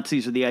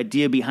Nazis or the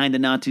idea behind the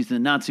Nazis and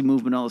the Nazi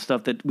movement, all the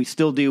stuff that we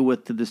still deal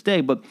with to this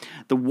day. But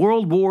the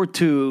World War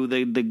II,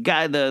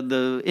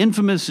 the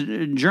infamous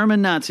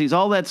German Nazis,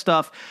 all that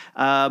stuff,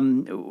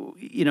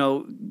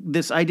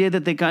 this idea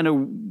that they kind of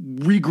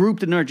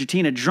regrouped in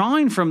Argentina,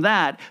 drawing from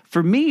that,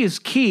 for me, is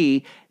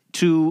key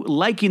to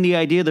liking the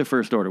idea of the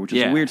First Order, which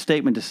is a weird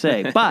statement to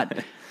say.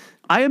 But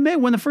I admit,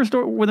 when the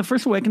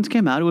First Awakens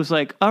came out, it was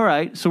like, all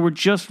right, so we're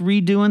just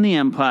redoing the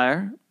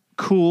Empire.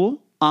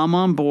 Cool, I'm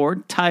on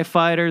board. TIE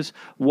fighters,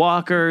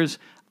 walkers,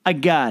 I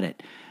got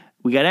it.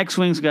 We got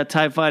X-Wings, we got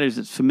TIE fighters,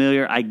 it's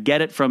familiar. I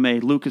get it from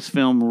a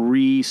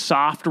Lucasfilm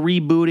soft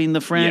rebooting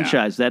the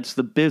franchise. Yeah. That's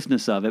the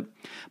business of it.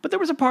 But there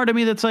was a part of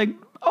me that's like,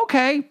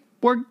 okay,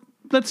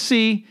 let's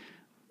see.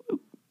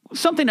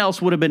 Something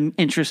else would have been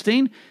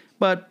interesting.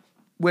 But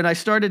when I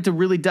started to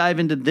really dive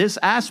into this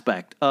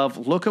aspect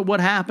of look at what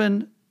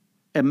happened,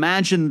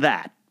 imagine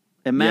that.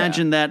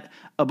 That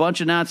a bunch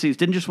of Nazis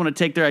didn't just want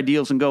to take their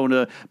ideals and go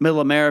into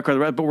Middle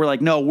America, but we're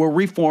like, no, we're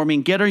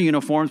reforming, get our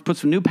uniforms, put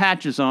some new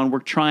patches on, we're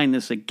trying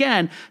this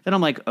again. Then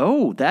I'm like,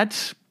 oh,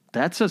 that's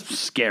a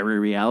scary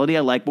reality. I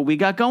like what we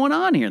got going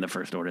on here in the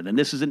First Order. Then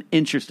this is an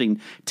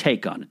interesting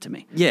take on it to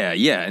me.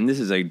 Yeah, and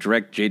this is a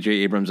direct J.J.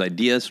 Abrams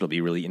idea, so it'll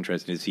be really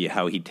interesting to see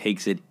how he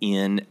takes it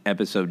in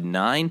Episode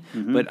 9.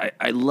 Mm-hmm. But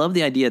I love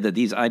the idea that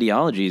these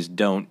ideologies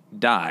don't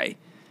die.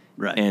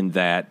 Right. And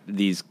that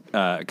these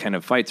kind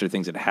of fights are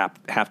things that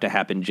have to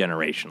happen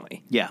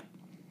generationally. Yeah.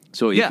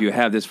 So if you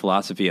have this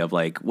philosophy of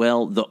like,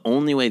 well, the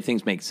only way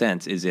things make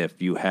sense is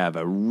if you have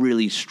a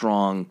really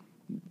strong,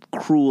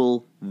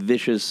 cruel,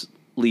 vicious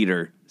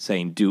leader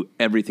saying, do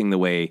everything the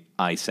way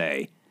I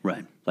say.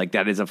 Right. Like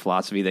that is a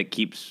philosophy that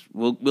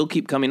will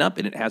keep coming up,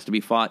 and it has to be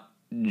fought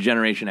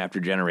generation after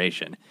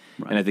generation.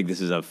 Right. And I think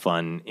this is a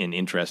fun and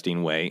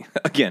interesting way.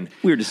 Again,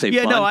 weird to say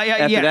fun.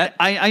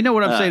 I know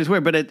what I'm saying is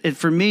weird, but it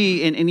for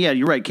me, and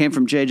you're right, came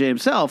from JJ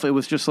himself. It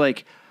was just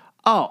like,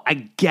 oh,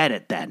 I get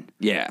it then.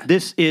 Yeah.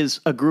 This is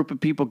a group of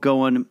people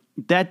going,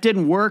 that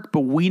didn't work,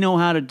 but we know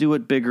how to do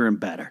it bigger and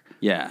better.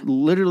 Yeah.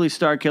 Literally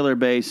Starkiller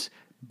Base,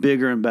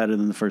 bigger and better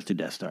than the first 2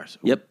 Death Stars.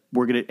 Yep.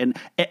 We're going to, and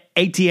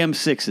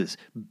ATM-6s,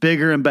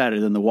 bigger and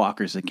better than the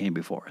walkers that came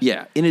before us.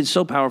 Yeah, and it's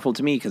so powerful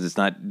to me because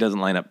doesn't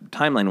line up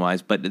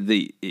timeline-wise, but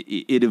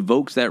it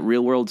evokes that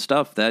real-world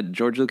stuff that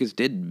George Lucas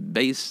did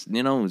base,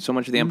 so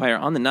much of the Empire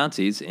on the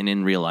Nazis, and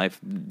in real life,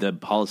 the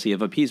policy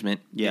of appeasement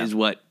is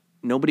what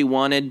nobody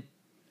wanted.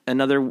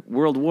 Another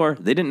World War.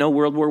 They didn't know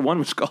World War I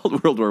was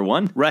called World War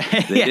I.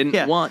 Right. They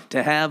didn't want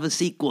to have a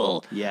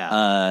sequel.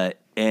 Yeah.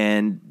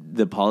 And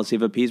the policy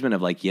of appeasement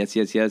of like,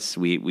 yes,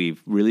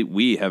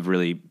 we have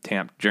really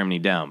tamped Germany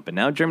down. But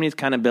now Germany's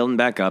kind of building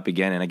back up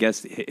again. And I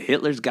guess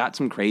Hitler's got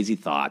some crazy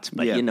thoughts.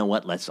 But you know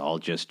what? Let's all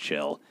just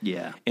chill.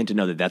 Yeah. And to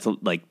know that that's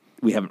like,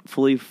 we haven't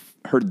fully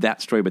heard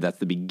that story, but that's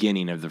the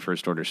beginning of the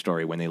First Order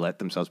story when they let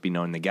themselves be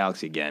known in the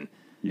galaxy again.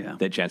 Yeah.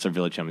 That Chancellor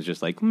Villechum is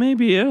just like,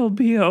 maybe it'll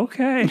be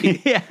okay.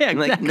 Yeah, exactly.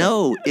 Like,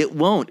 no, it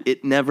won't.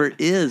 It never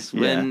is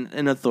when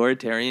an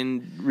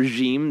authoritarian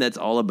regime that's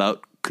all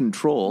about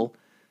control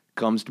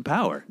comes to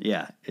power.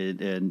 Yeah,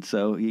 and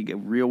so you get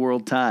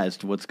real-world ties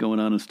to what's going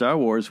on in Star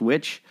Wars,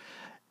 which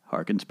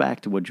harkens back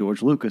to what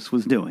George Lucas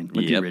was doing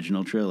with the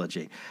original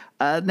trilogy.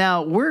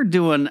 Now, we're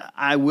doing,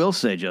 I will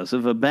say,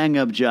 Joseph, a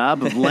bang-up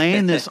job of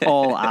laying this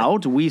all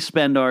out. We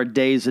spend our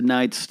days and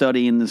nights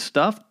studying this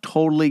stuff.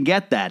 Totally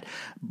get that.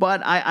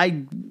 But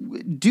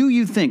do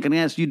you think, and I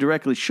ask you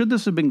directly, should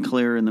this have been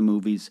clearer in the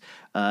movies?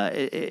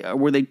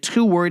 Were they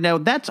too worried? Now,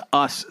 that's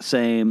us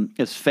saying,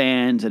 as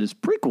fans and as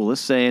prequelists,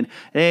 saying,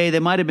 hey, they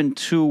might have been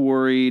too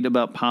worried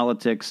about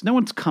politics. No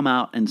one's come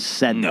out and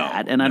said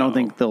that, and I don't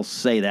think they'll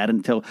say that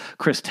until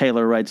Chris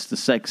Taylor writes the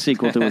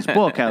sequel to his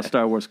book, How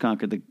Star Wars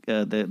Conquered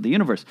the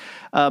Universe.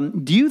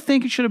 Do you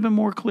think it should have been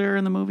more clear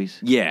in the movies?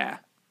 Yeah.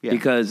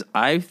 Because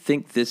I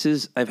think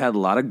I've had a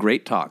lot of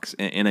great talks,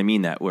 and I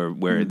mean that,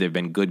 where there have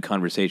been good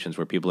conversations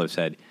where people have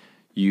said,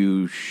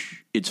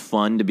 it's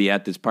fun to be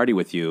at this party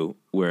with you,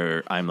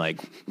 where I'm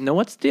like, no,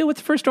 what's the deal with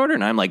the First Order?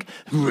 And I'm like,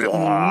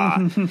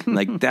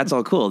 like, that's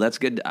all cool. That's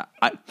good.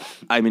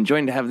 I'm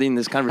enjoying having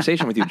this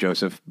conversation with you,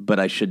 Joseph,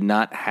 but I should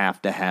not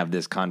have to have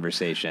this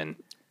conversation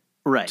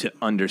to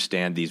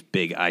understand these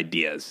big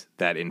ideas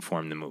that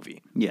inform the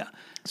movie. Yeah.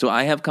 So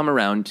I have come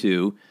around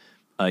to...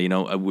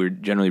 we're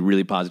generally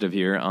really positive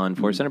here on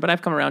Force Center, but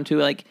I've come around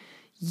to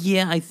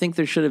I think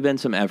there should have been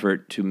some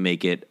effort to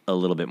make it a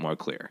little bit more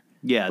clear.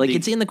 Yeah.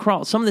 It's in the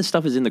crawl. Some of this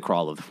stuff is in the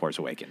crawl of The Force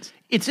Awakens.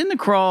 It's in the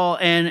crawl,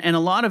 and a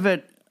lot of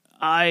it,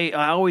 I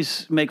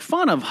always make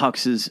fun of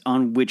Hux's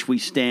On Which We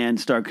Stand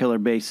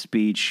Starkiller Base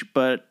speech,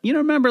 but,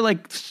 remember,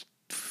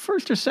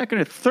 first or second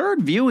or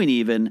third viewing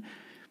even,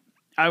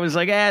 I was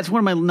like, it's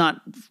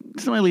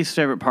it's my least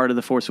favorite part of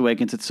The Force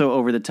Awakens. It's so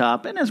over the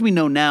top. And as we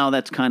know now,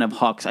 that's kind of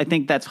Hux. I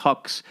think that's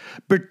Hux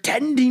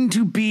pretending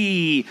to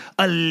be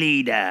a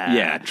leader.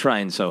 Yeah,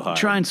 trying so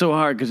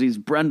hard because he's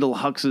Brendel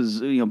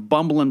Hux's,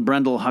 bumbling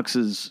Brendel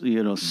Hux's,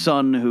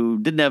 son who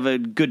didn't have a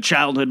good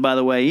childhood, by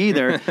the way,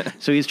 either.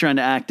 So he's trying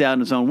to act out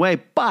in his own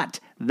way. But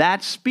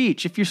that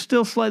speech, if you're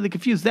still slightly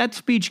confused, that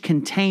speech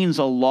contains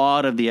a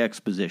lot of the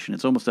exposition.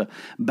 It's almost a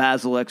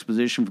Basil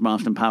exposition from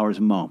Austin Powers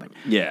moment.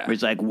 Yeah. Where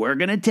he's like, we're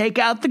going to take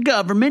out the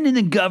government, and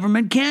the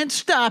government can't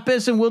stop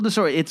us, and we'll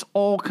destroy it. It's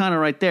all kind of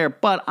right there.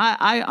 But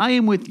I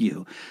am with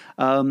you.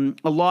 A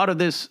lot of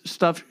this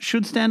stuff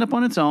should stand up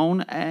on its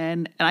own,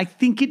 and I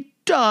think it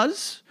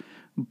does,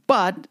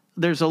 but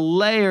there's a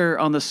layer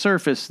on the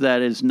surface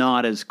that is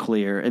not as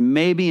clear. And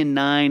maybe in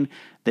 9...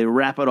 they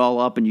wrap it all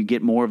up and you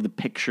get more of the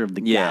picture of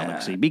the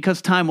galaxy.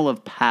 Because time will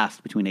have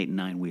passed between 8 and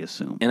 9, we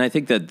assume. And I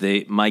think that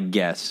my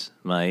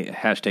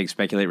hashtag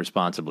speculate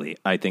responsibly,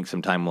 I think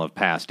some time will have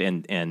passed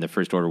and the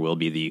First Order will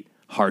be the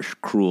harsh,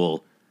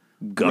 cruel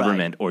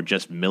government or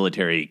just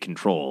military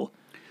control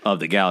of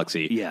the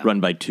galaxy run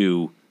by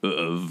two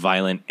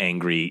violent,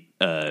 angry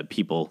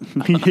people,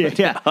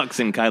 Hux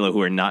and Kylo,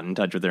 who are not in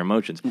touch with their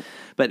emotions.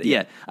 But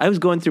I was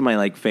going through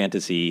my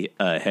fantasy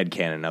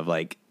headcanon of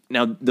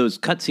now, those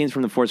cutscenes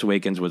from The Force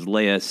Awakens was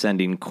Leia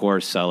sending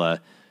Core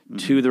Sella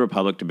to the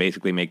Republic to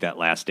basically make that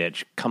last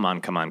ditch. Come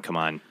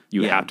on.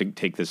 You have to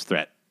take this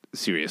threat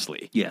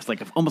seriously. Yes,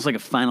 almost like a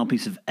final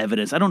piece of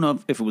evidence. I don't know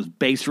if it was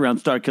based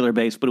around Starkiller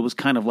Base, but it was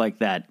kind of like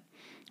that.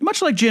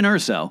 Much like Jyn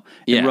Erso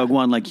in Rogue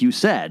One, like you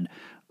said.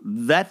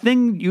 That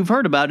thing you've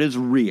heard about is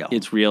real.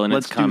 It's real and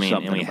it's coming,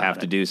 and we have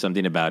to do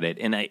something about it.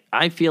 And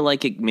I feel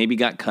like it maybe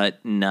got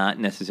cut not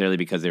necessarily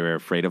because they were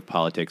afraid of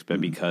politics,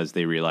 but because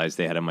they realized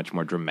they had a much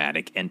more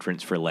dramatic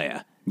entrance for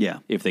Leia. Yeah.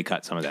 If they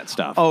cut some of that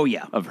stuff. Oh,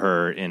 yeah. Of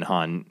her and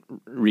Han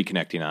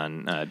reconnecting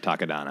on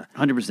Takodana.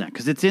 100%.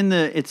 Because it's in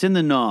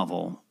the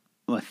novel,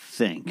 I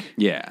think.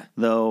 Yeah.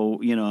 Though,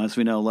 as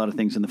we know, a lot of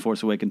things in the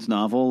Force Awakens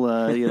novel,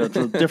 it's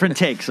a different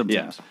take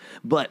sometimes. Yeah.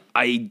 But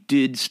I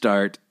did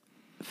start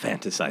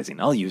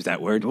fantasizing. I'll use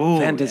that word.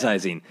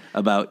 Fantasizing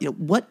about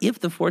what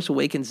if The Force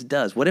Awakens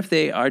does? What if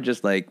they are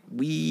just like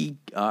we're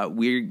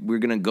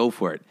gonna go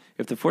for it?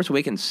 If The Force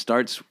Awakens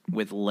starts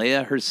with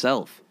Leia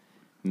herself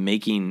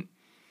making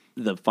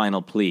the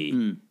final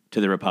plea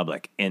to the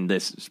Republic and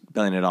this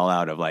spelling it all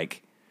out of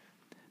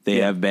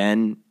they have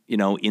been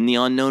in the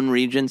unknown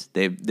regions.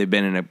 They've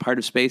been in a part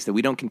of space that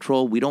we don't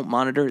control, we don't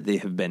monitor. They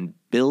have been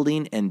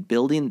building and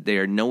building. They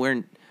are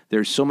nowhere.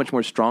 They're so much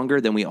more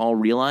stronger than we all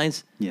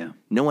realize. Yeah.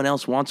 No one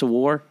else wants a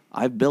war.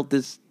 I've built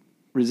this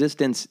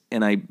resistance,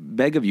 and I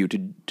beg of you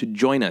to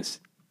join us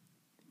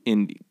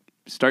and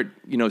start,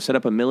 set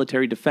up a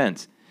military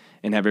defense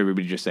and have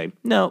everybody just say,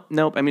 nope.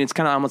 I mean, it's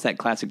kind of almost that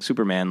classic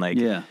Superman,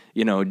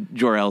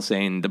 Jor-El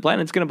saying, the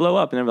planet's going to blow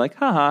up. And they're like,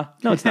 haha,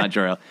 no, it's not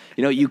Jor-El.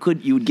 You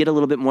would get a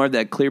little bit more of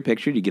that clear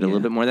picture. You get a little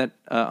bit more of that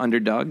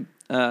underdog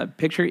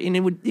picture. And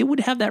it would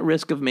have that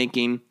risk of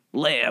making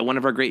Leia one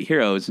of our great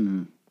heroes.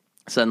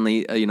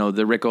 Suddenly,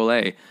 the Rick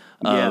Olay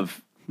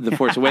of The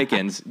Force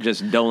Awakens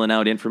just doling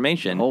out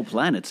information. The whole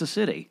planet's a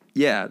city.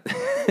 Yeah.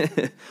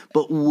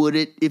 But would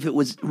it, if it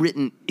was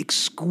written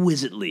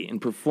exquisitely and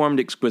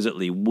performed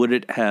exquisitely, would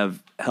it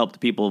have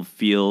helped people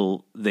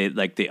feel they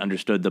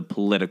understood the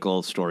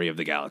political story of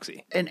the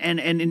galaxy?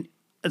 And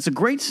it's a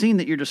great scene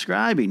that you're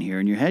describing here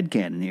in your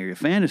headcanon here, your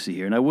fantasy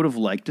here, and I would have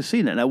liked to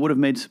see that, and that would have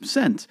made some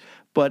sense.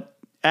 But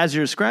as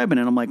you're describing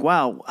it, I'm like,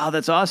 wow,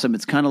 that's awesome.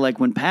 It's kind of like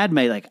when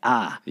Padme,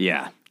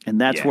 Yeah. And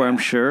that's where I'm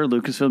sure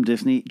Lucasfilm,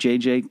 Disney,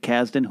 J.J.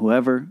 Kasdan,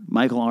 whoever,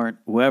 Michael Arndt,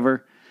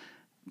 whoever,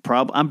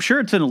 I'm sure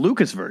it's in a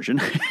Lucas version.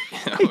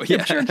 I'm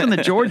sure it's in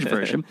the George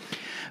version.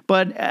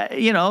 But,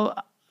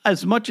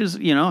 as much as,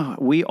 we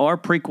are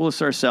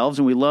prequelists ourselves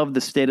and we love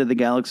the state of the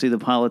galaxy, the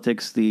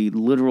politics, the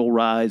literal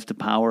rise to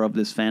power of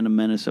this Phantom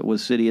Menace that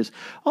was Sidious,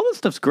 all this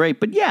stuff's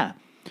great. But,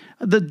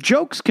 the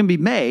jokes can be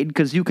made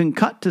because you can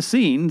cut to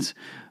scenes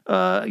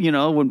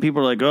when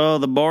people are like, oh,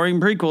 the boring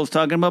prequel's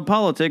talking about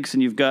politics,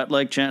 and you've got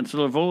like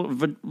Chancellor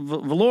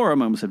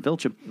Valorum, I almost said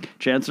Vilchip,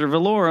 Chancellor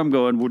Valorum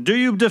going, well, do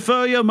you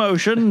defer your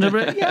motion?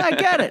 Yeah, I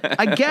get it.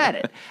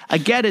 I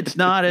get it's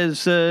not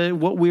as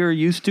what we were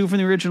used to from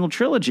the original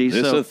trilogy.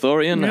 This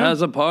Ithorian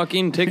has a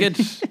parking ticket.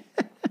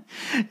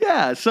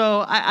 Yeah,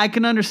 so I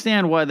can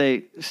understand why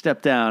they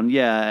stepped down.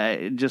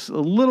 Yeah, just a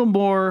little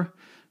more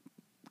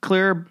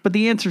clear, but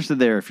the answers are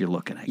there if you're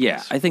looking, I guess.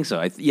 Yeah, I think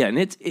so. And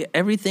it's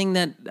everything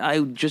that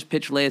I just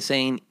pitched Leia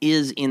saying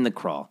is in the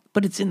crawl,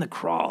 but it's in the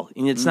crawl.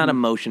 And it's not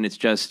emotion. It's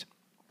just,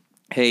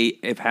 hey,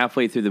 if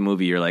halfway through the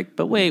movie you're like,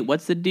 but wait,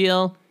 what's the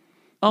deal?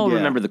 Oh,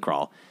 remember the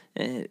crawl.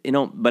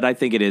 But I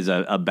think it is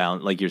a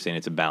balance, like you're saying,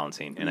 it's a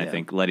balancing. And I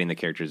think letting the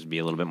characters be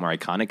a little bit more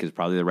iconic is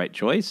probably the right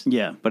choice.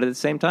 Yeah. But at the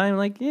same time,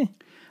 like,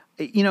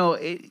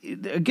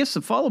 I guess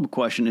the follow-up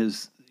question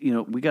is,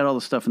 we got all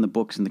the stuff in the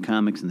books and the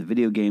comics and the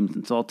video games,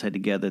 and it's all tied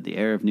together. The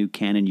era of new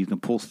canon, you can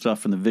pull stuff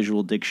from the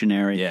visual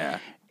dictionary. Yeah.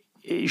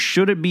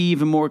 Should it be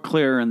even more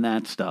clear in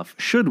that stuff?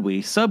 Should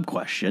we,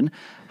 sub-question,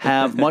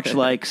 have, much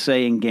like,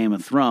 say, in Game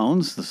of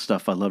Thrones, the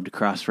stuff I love to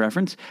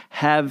cross-reference,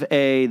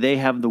 they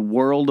have the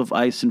World of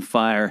Ice and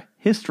Fire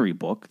history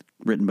book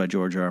written by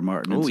George R. R.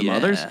 Martin and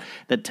others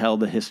that tell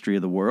the history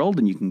of the world,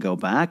 and you can go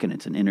back, and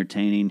it's an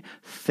entertaining,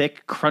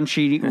 thick,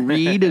 crunchy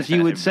read, as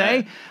you would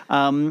say,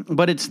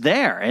 but it's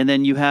there. And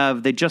then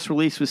they just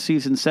released with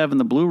Season 7,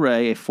 the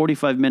Blu-ray, a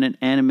 45-minute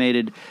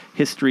animated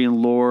history and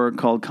lore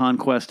called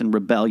Conquest and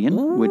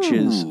Rebellion, which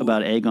is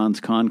about Aegon's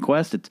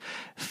conquest. It's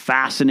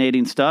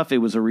fascinating stuff. It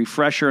was a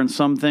refresher on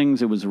some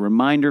things. It was a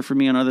reminder for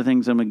me on other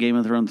things. I'm a Game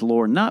of Thrones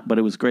lore nut, but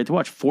it was great to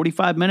watch.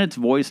 45 minutes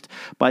voiced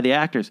by the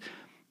actors.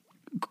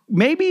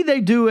 Maybe they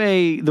do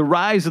the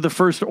Rise of the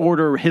First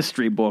Order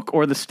history book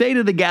or the State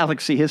of the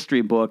Galaxy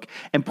history book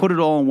and put it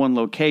all in one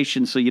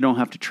location so you don't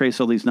have to trace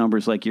all these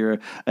numbers like you're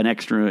an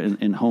extra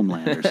in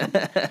Homeland or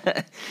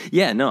something.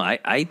 Yeah, no,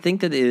 I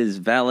think that it is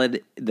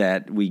valid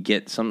that we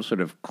get some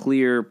sort of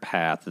clear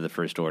path to the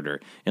First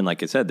Order. And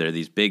like I said, there are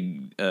these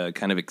big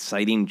kind of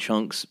exciting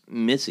chunks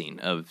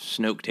missing of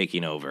Snoke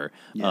taking over,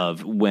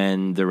 of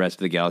when the rest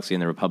of the galaxy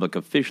and the Republic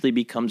officially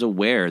becomes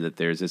aware that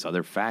there's this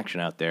other faction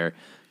out there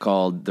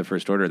called the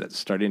First Order that's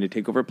starting to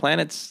take over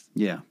planets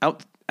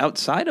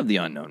outside of the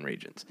unknown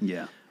regions.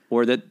 Yeah.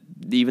 Or that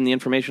even the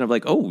information of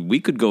like, oh, we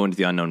could go into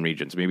the unknown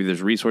regions. Maybe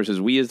there's resources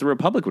we as the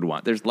Republic would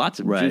want. There's lots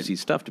of juicy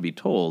stuff to be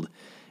told.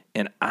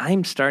 And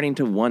I'm starting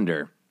to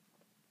wonder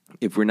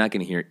if we're not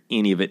going to hear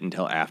any of it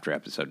until after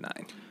Episode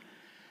 9.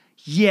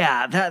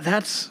 Yeah,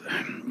 that's.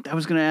 I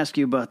was going to ask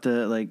you about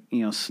the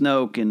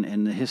Snoke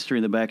and the history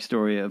and the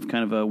backstory of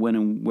kind of when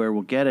and where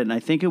we'll get it. And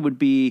I think it would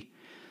be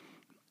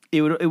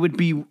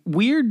be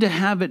weird to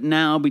have it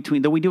now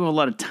though we do have a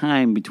lot of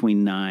time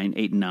between 8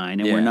 and 9,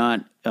 and we're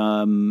not.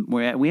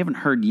 We haven't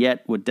heard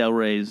yet what Del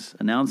Rey's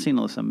announcing,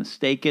 unless I'm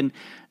mistaken.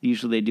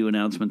 Usually they do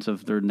announcements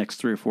of their next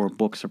 3 or 4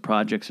 books or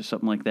projects or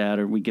something like that,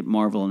 or we get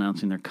Marvel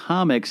announcing their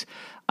comics.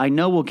 I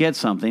know we'll get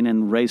something,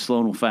 and Ray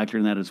Sloan will factor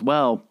in that as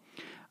well.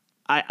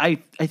 I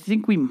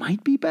think we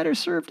might be better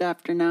served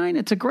after 9.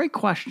 It's a great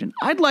question.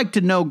 I'd like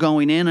to know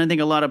going in. I think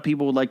a lot of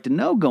people would like to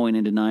know going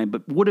into 9,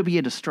 but would it be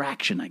a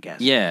distraction, I guess?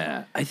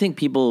 Yeah. I think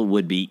people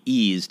would be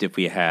eased if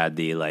we had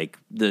the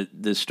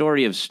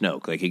story of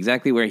Snoke, like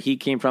exactly where he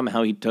came from,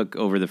 how he took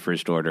over the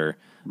First Order,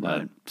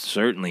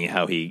 certainly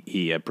how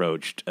he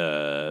approached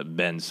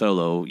Ben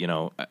Solo.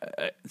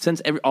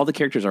 Since all the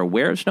characters are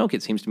aware of Snoke,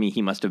 it seems to me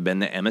he must have been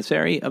the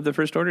emissary of the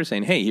First Order,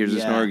 saying, hey, here's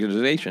this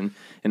organization,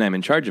 and I'm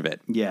in charge of it.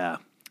 Yeah.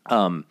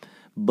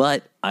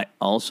 But I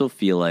also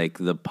feel like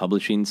the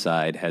publishing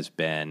side has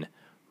been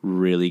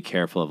really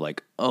careful of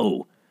like,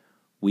 oh,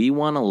 we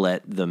want to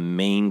let the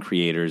main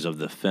creators of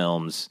the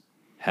films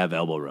have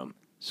elbow room.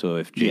 So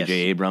if J.J.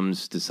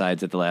 Abrams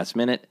decides at the last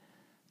minute,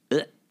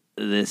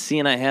 the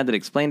scene I had that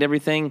explained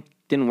everything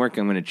didn't work,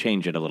 I'm going to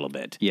change it a little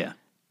bit. Yeah.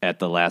 At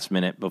the last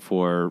minute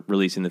before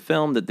releasing the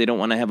film, that they don't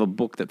want to have a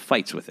book that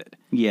fights with it.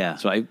 Yeah.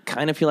 So I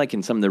kind of feel like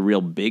in some of the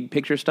real big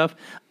picture stuff,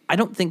 I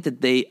don't think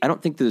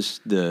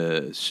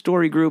the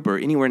story group or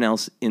anywhere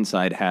else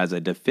inside has a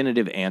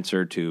definitive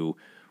answer to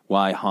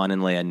why Han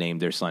and Leia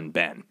named their son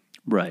Ben.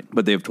 Right.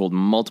 But they've told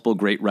multiple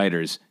great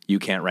writers, you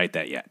can't write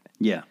that yet.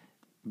 Yeah.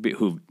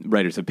 Who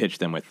writers have pitched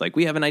them with, like,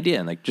 we have an idea,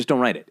 and like, just don't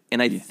write it.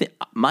 And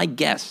my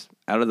guess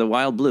out of the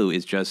wild blue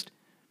is just,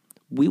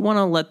 we want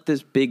to let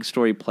this big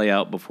story play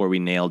out before we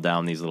nail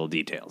down these little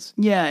details.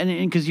 Yeah,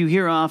 and because you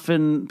hear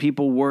often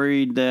people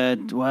worried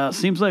that, well, it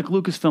seems like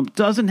Lucasfilm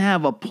doesn't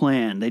have a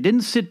plan. They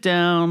didn't sit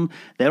down.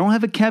 They don't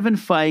have a Kevin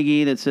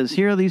Feige that says,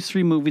 here are these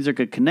 3 movies that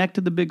could connect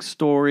to the big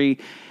story.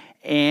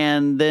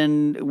 And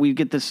then we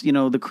get this,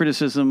 the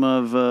criticism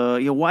of,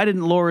 why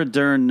didn't Laura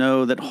Dern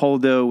know that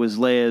Holdo was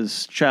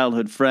Leia's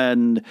childhood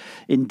friend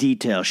in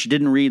detail? She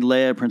didn't read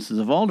Leia, Princess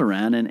of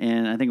Alderaan,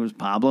 and I think it was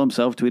Pablo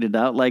himself tweeted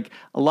out, like,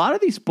 a lot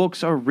of these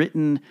books are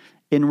written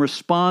in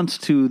response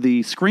to the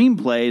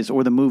screenplays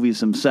or the movies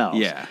themselves.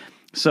 Yeah.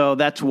 So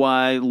that's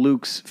why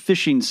Luke's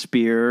fishing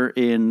spear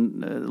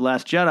in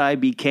Last Jedi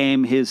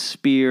became his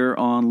spear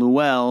on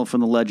Luell from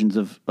the Legends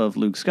of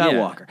Luke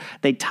Skywalker. Yeah.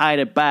 They tied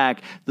it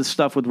back. The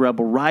stuff with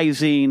Rebel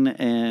Rising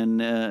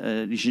and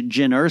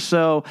Jyn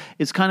Erso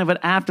is kind of an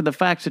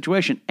after-the-fact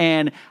situation.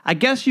 And I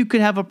guess you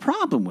could have a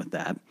problem with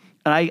that.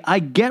 And I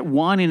get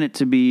wanting it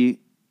to be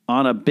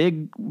on a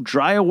big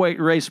dry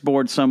erase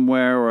board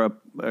somewhere or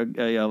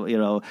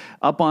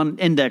up on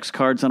index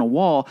cards on a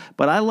wall,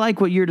 but I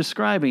like what you're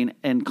describing,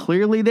 and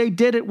clearly they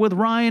did it with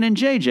Ryan and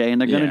JJ, and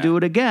they're going to do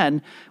it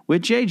again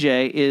with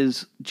JJ,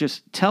 is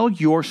just tell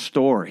your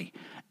story.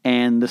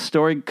 And the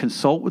story,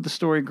 consult with the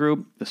story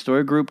group. The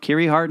story group,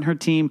 Kiri Hart and her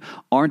team,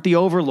 aren't the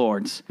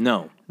overlords.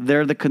 No.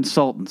 They're the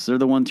consultants. They're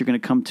the ones you're going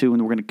to come to,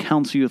 and we're going to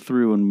counsel you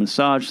through and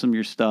massage some of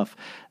your stuff.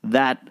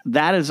 That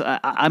is,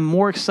 I'm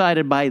more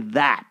excited by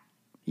that.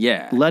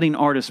 Yeah. Letting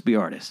artists be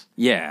artists.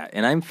 Yeah,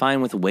 and I'm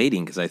fine with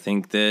waiting because I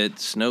think that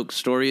Snoke's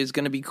story is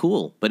going to be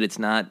cool, but it's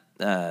not,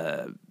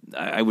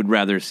 I would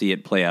rather see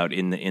it play out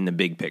in the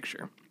big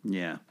picture.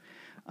 Yeah.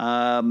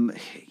 And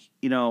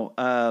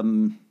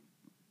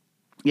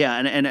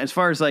as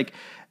far as like,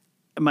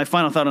 my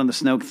final thought on the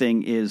Snoke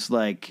thing is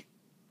like,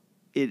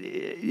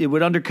 it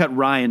would undercut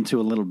Ryan to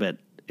a little bit.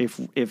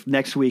 If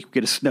next week we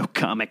get a Snoke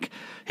comic,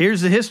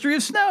 here's the history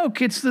of Snoke.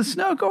 It's the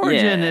Snoke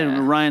origin. Yeah.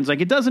 And Ryan's like,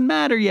 it doesn't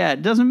matter yet.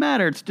 It doesn't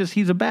matter. It's just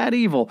he's a bad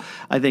evil.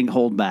 I think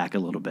hold back a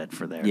little bit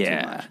for there.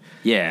 Yeah. Too much.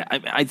 Yeah.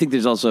 I think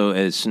there's also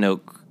a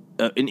Snoke,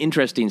 an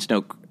interesting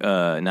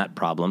Snoke, not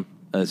problem,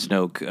 a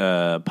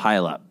Snoke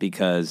pile-up,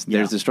 because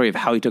there's the story of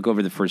how he took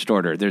over the First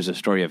Order. There's a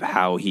story of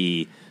how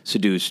he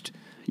seduced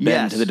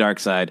Ben to the dark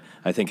side.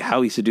 I think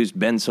how he seduced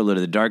Ben Solo to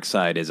the dark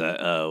side is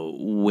a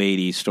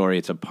weighty story.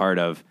 It's a part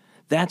of...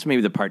 That's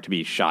maybe the part to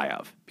be shy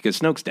of, because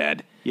Snoke's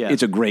dead. Yeah.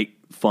 It's a great,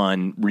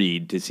 fun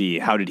read to see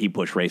how did he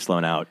push Rey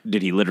Sloane out?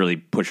 Did he literally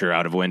push her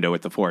out of a window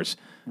with the Force?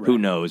 Right. Who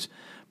knows?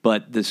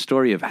 But the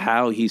story of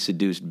how he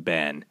seduced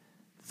Ben,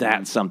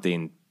 that's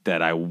something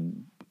that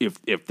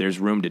if there's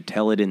room to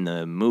tell it in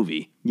the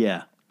movie,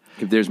 if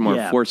there's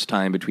more Force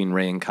time between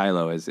Rey and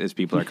Kylo, as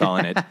people are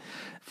calling it,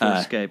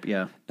 Force-scape,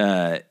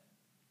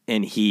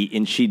 and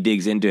she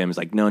digs into him. It's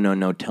like,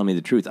 no, tell me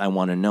the truth. I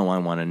want to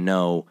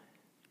know.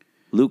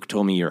 Luke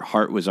told me your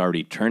heart was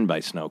already turned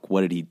by Snoke.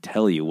 What did he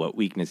tell you? What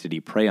weakness did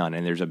he prey on?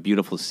 And there's a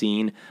beautiful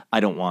scene.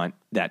 I don't want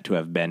that to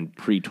have been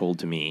pre-told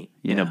to me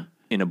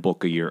in a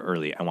book a year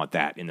early. I want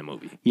that in the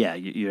movie. Yeah,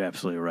 you're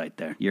absolutely right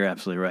there. You're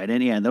absolutely right.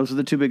 And those are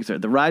the two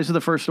biggest. The Rise of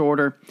the First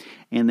Order,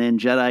 and then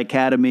Jedi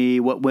Academy,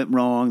 what went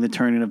wrong, the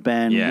turning of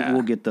Ben. Yeah.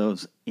 We'll get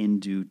those in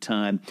due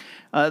time.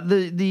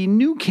 The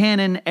new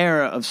canon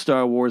era of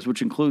Star Wars,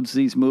 which includes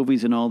these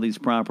movies and all these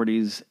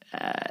properties,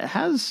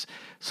 has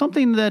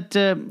something that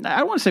I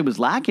don't want to say was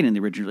lacking in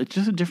the original. It's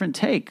just a different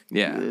take.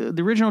 Yeah.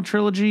 The original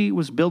trilogy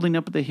was building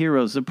up the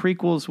heroes. The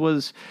prequels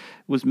was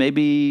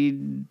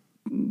maybe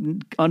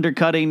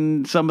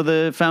undercutting some of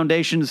the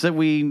foundations that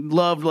we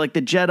loved, like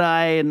the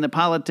Jedi and the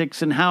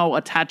politics and how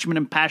attachment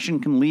and passion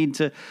can lead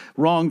to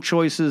wrong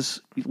choices.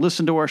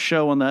 Listen to our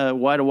show on the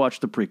Why to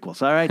Watch the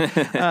Prequels, all right?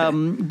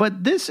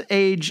 But this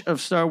age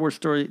of Star Wars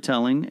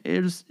storytelling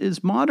is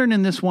modern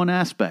in this one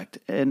aspect,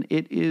 and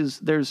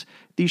there's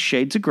these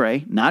shades of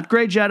gray, not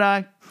gray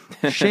Jedi,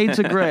 shades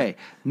of gray,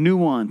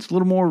 nuance, a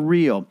little more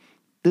real.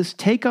 This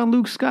take on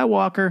Luke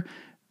Skywalker,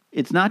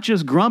 it's not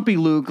just grumpy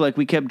Luke like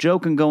we kept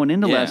joking going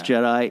into Last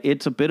Jedi.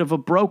 It's a bit of a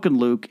broken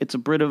Luke. It's a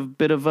bit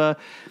of a,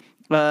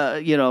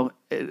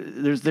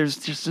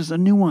 there's a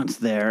nuance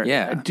there.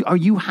 Yeah. Are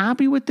you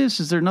happy with this?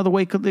 Is there another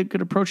way they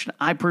could approach it?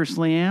 I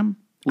personally am.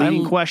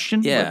 Leading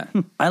question. Yeah.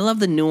 I love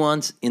the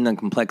nuance in the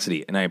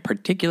complexity, and I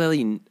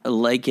particularly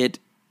like it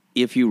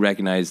if you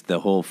recognize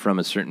the whole from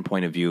a certain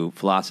point of view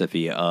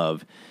philosophy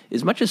of,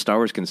 as much as Star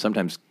Wars can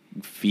sometimes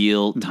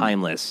feel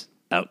timeless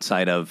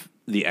outside of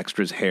the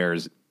extras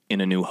hairs in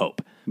A New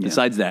Hope. Yeah.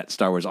 Besides that,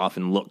 Star Wars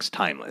often looks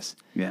timeless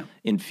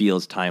and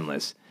feels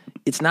timeless.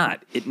 It's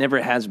not. It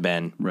never has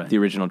been. Right. The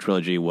original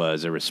trilogy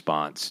was a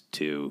response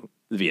to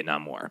the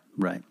Vietnam War.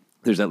 Right.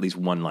 There's at least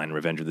one line in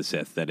Revenge of the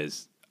Sith that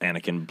is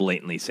Anakin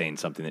blatantly saying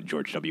something that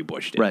George W.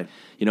 Bush did. Right.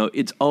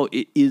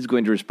 It is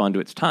going to respond to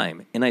its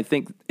time. And I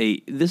think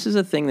this is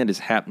a thing that is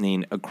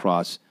happening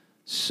across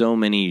so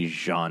many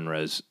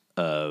genres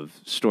of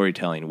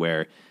storytelling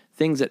where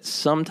things that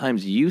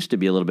sometimes used to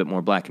be a little bit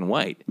more black and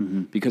white,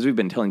 because we've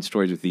been telling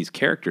stories with these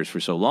characters for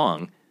so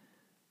long,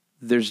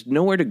 there's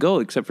nowhere to go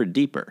except for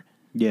deeper.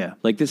 Yeah.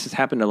 Like this has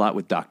happened a lot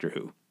with Doctor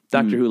Who.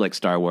 Doctor Who, like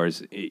Star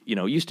Wars,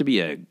 used to be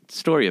a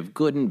story of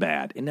good and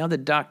bad, and now the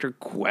Doctor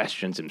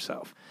questions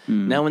himself.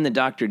 Now when the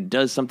Doctor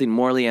does something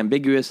morally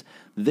ambiguous,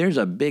 there's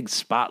a big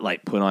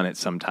spotlight put on it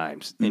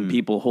sometimes, and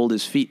people hold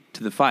his feet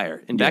to the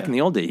fire. And back in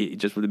the old day, he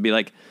just would be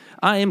like,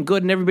 I am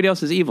good and everybody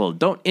else is evil.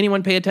 Don't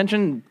anyone pay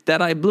attention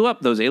that I blew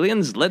up those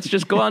aliens. Let's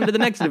just go on to the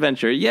next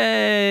adventure.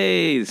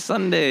 Yay,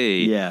 Sunday.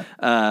 Yeah.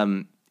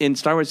 And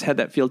Star Wars had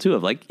that feel too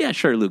of like, yeah,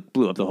 sure, Luke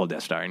blew up the whole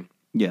Death Star and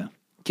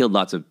killed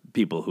lots of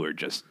people who are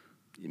just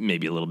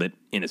maybe a little bit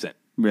innocent.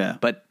 Yeah.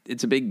 But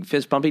it's a big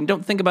fist pumping.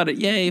 Don't think about it.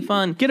 Yay,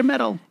 fun. Get a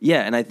medal.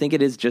 Yeah, and I think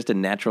it is just a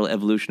natural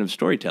evolution of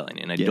storytelling.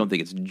 And I don't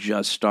think it's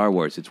just Star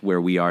Wars. It's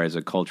where we are as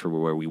a culture,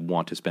 where we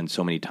want to spend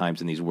so many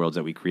times in these worlds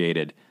that we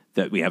created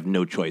that we have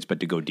no choice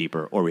but to go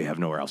deeper, or we have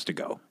nowhere else to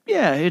go.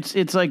 Yeah,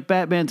 it's like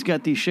Batman's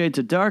got these shades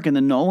of dark, and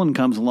then Nolan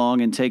comes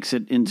along and takes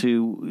it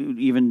into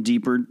even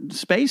deeper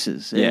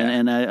spaces. Yeah.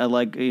 And I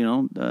like,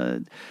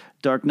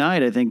 Dark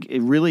Knight, I think it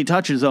really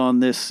touches on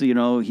this,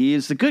 he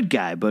is the good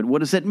guy, but what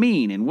does that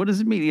mean? And what does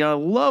it mean? I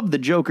love the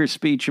Joker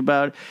speech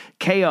about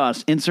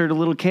chaos, insert a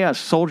little chaos.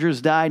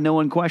 Soldiers die, no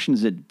one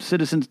questions it.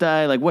 Citizens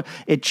die, like what?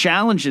 It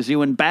challenges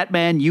you. And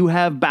Batman, you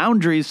have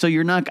boundaries, so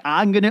you're not,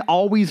 I'm going to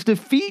always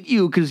defeat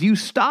you because you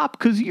stop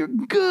because you're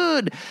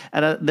good.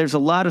 And there's a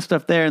lot of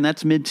stuff there, and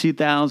that's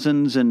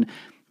mid-2000s, and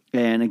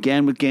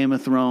again with Game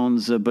of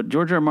Thrones, but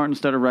George R. R. Martin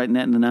started writing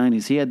that in the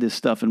 90s. He had this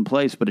stuff in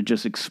place, but it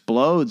just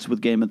explodes with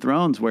Game of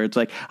Thrones, where it's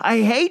like,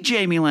 I hate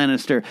Jaime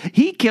Lannister.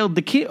 He killed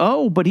the king.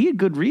 Oh, but he had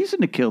good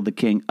reason to kill the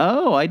king.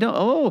 Oh,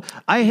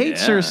 I hate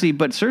Cersei,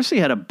 but Cersei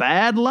had a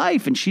bad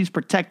life, and she's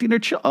protecting her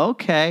children.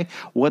 Okay,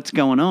 what's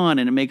going on?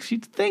 And it makes you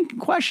think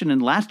and question.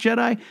 And Last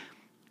Jedi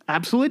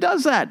absolutely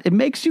does that. It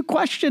makes you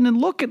question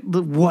and look at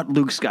what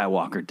Luke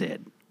Skywalker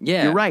did.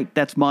 Yeah. You're right.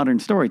 That's modern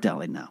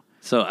storytelling now.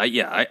 So,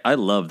 I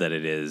love that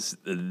it is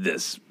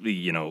this,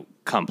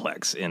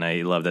 complex, and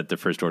I love that the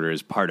First Order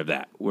is part of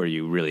that, where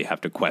you really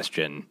have to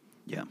question,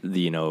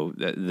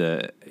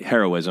 the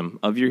heroism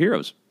of your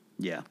heroes.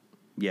 Yeah,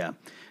 yeah.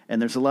 And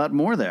there's a lot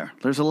more there.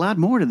 There's a lot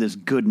more to this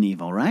good and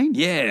evil, right?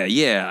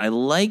 Yeah. I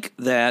like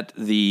that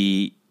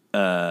the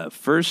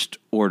First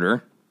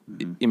Order,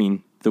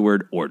 the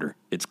word order,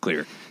 it's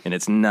clear. And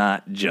it's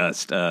not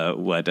just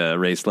what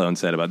Ray Sloan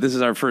said about, this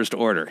is our first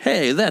order.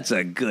 Hey, that's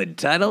a good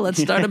title.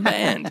 Let's start a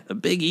band, a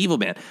big evil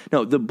band.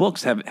 No, the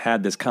books have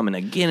had this coming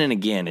again and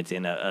again. It's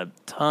in a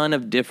ton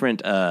of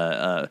different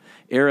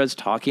eras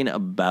talking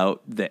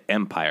about the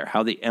Empire,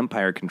 how the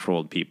Empire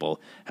controlled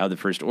people, how the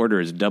First Order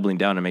is doubling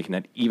down and making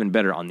that even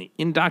better on the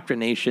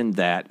indoctrination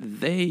that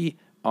they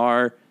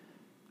are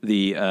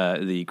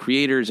the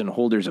creators and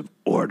holders of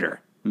order.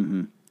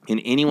 Mm-hmm.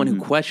 And anyone who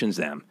questions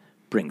them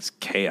brings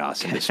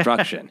chaos and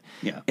destruction.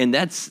 Yeah. And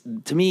that's,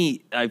 to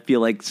me, I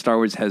feel like Star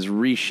Wars has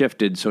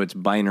reshifted, so its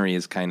binary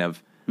is kind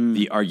of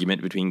the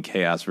argument between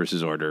chaos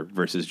versus order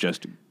versus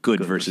just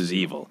good versus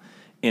evil.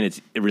 And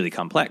it's really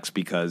complex,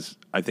 because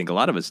I think a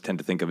lot of us tend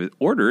to think of it,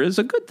 order as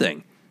a good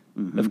thing.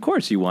 Mm-hmm. Of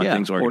course you want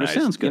things organized.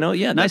 Order sounds good.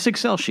 Nice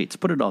Excel sheets,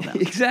 put it all down.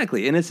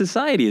 Exactly. And a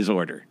society is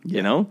order,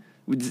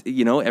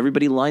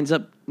 everybody lines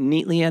up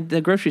neatly at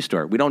the grocery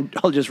store. We don't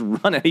all just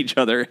run at each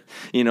other,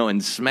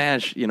 and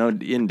smash,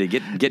 in to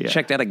get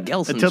checked out of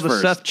Gelson's until the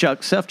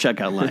first.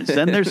 self-checkout lines.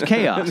 Then there's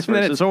chaos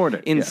versus order.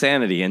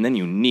 Insanity, and then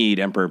you need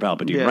Emperor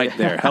Palpatine right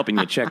there helping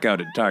you check out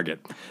at Target.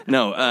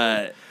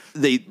 No,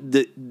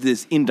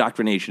 this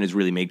indoctrination is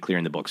really made clear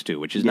in the books too,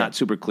 which is not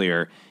super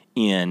clear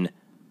in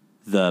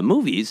the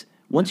movies.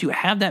 Once you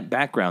have that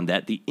background,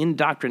 that the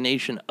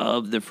indoctrination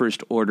of the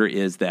First Order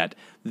is that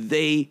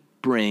they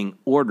bring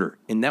order,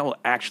 and that will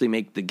actually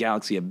make the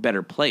galaxy a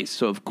better place.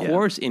 So, of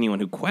course, anyone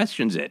who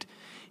questions it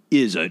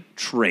is a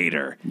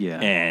traitor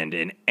and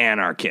an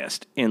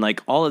anarchist. And,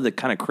 all of the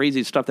kind of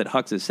crazy stuff that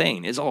Hux is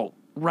saying is all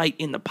right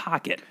in the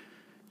pocket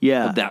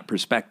of that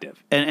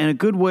perspective. And a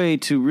good way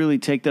to really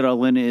take that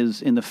all in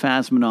is in the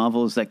Phasma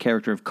novel is that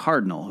character of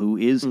Cardinal, who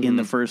is in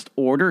the First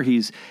Order.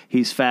 He's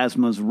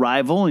Phasma's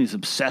rival. He's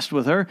obsessed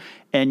with her.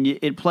 And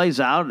it plays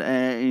out,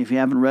 if you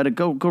haven't read it,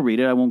 go read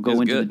it. I won't go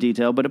into the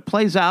detail, but it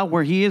plays out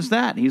where he is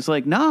that. He's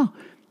like, no,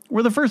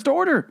 we're the First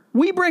Order.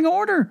 We bring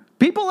order.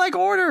 People like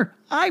order.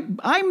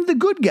 I'm the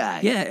good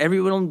guy. Yeah,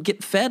 everyone will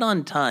get fed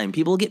on time.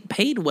 People will get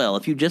paid well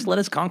if you just let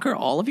us conquer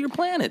all of your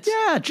planets.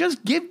 Yeah,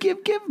 just give,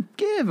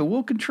 and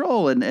we'll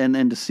control.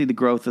 And to see the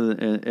growth of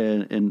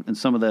and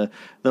some of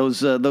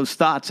those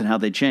thoughts and how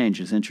they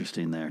change is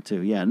interesting there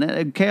too. Yeah,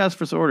 and chaos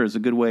versus order is a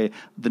good way,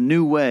 the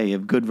new way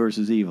of good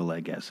versus evil, I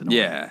guess.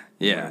 Yeah.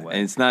 And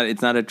it's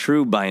not a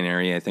true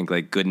binary. I think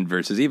like good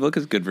versus evil,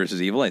 because good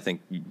versus evil, I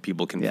think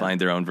people can find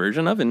their own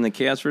version of, and the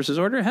chaos versus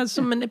order has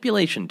some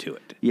manipulation to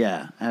it.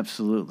 Yeah,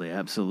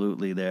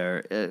 absolutely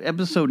there.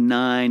 Episode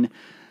 9,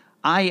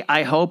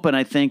 I hope and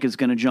I think is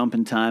going to jump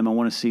in time. I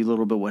want to see a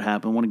little bit what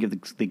happened. I want to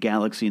give the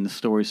galaxy and the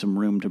story some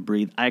room to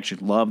breathe. I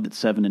actually love that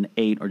 7 and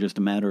 8 are just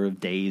a matter of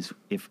days,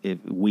 if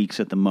weeks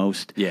at the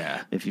most.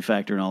 Yeah. If you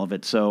factor in all of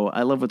it. So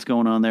I love what's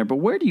going on there. But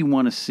where do you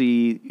want to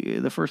see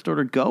the First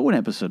Order go in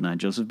Episode 9,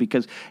 Joseph?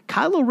 Because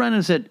Kylo Ren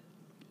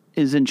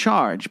is in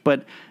charge,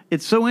 but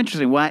it's so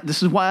interesting.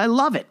 This is why I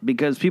love it,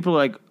 because people are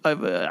like,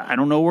 I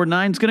don't know where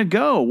 9's going to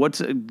go.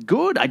 What's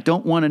good? I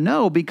don't want to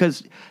know,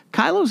 because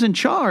Kylo's in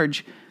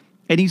charge,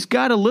 and he's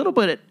got a little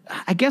bit,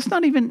 I guess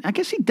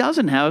he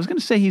doesn't have. I was going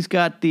to say he's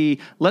got the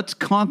let's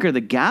conquer the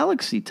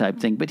galaxy type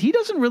thing, but he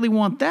doesn't really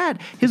want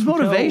that. His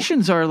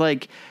motivations are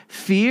like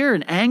fear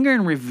and anger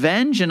and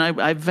revenge, and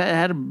I've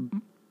had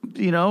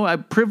a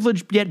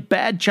privileged yet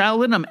bad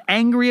childhood, and I'm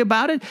angry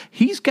about it.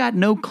 He's got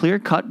no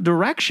clear-cut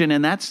direction,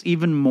 and that's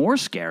even more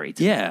scary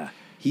to me. Yeah.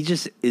 He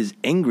just is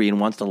angry and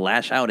wants to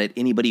lash out at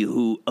anybody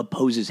who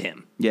opposes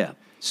him. Yeah.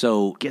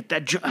 So get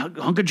that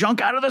hunk of junk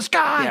out of the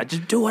sky. Yeah,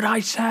 just do what I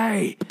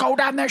say. Go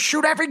down there,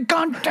 shoot every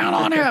gun down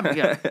on him.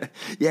 Yeah,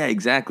 yeah,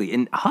 exactly.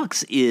 And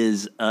Hux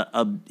is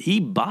he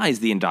buys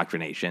the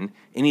indoctrination,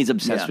 and he's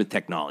obsessed with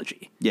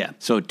technology. Yeah.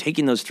 So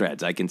taking those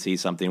threads, I can see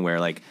something where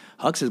like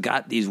Hux has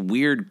got these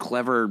weird,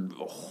 clever,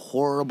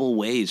 horrible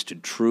ways to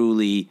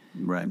truly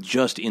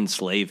just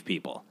enslave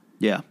people.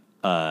 Yeah.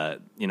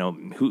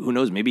 Who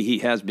knows? Maybe he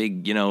has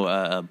big,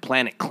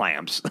 planet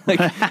clamps. Like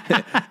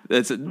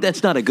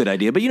that's not a good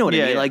idea. But you know what I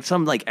mean? Yeah. Like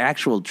some like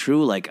actual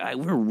true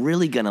we're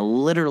really gonna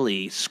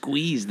literally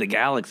squeeze the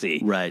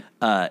galaxy, right?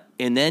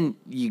 And then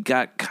you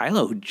got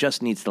Kylo who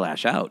just needs to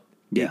lash out.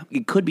 Yeah,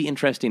 it could be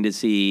interesting to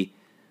see.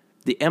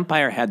 The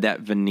Empire had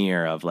that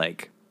veneer of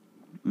like,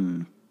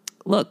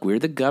 look, we're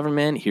the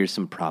government. Here's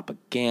some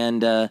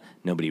propaganda.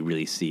 Nobody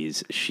really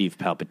sees Sheev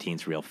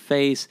Palpatine's real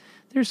face.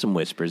 There's some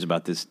whispers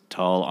about this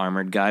tall,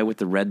 armored guy with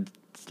the red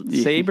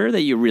saber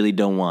that you really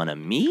don't want to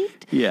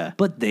meet. Yeah.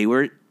 But they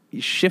were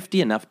shifty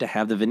enough to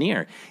have the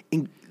veneer.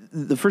 And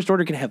the First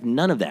Order can have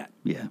none of that.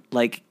 Yeah.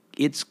 Like,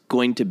 it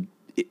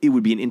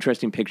would be an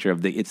interesting picture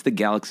of it's the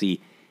galaxy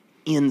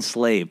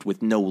enslaved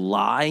with no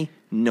lie,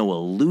 no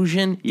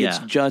illusion. Yeah. It's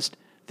just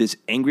this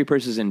angry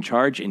person's in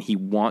charge and he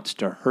wants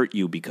to hurt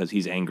you because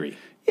he's angry.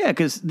 Yeah,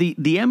 because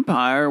the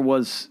Empire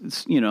was,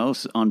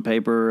 on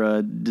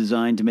paper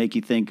designed to make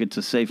you think it's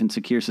a safe and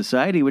secure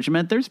society, which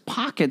meant there's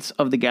pockets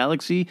of the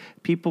galaxy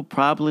people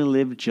probably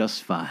live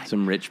just fine.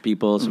 Some rich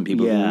people, some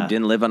people who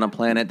didn't live on a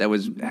planet that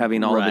was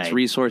having all of its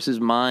resources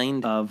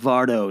mined.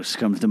 Vardos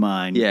comes to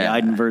mind. Yeah.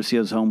 Iden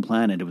Versio's home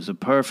planet. It was a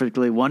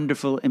perfectly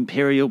wonderful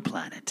imperial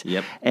planet.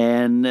 Yep.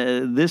 And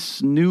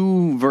this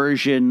new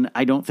version,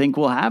 I don't think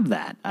will have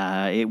that.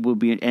 It will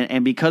be,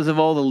 and because of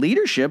all the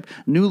leadership,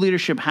 new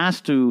leadership has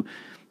to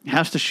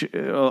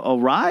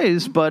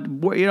arise, but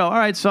all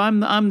right. So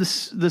I'm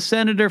the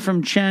senator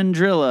from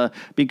Chandrilla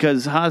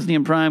because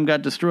Hosnian Prime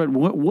got destroyed.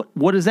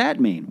 What does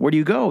that mean? Where do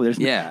you go?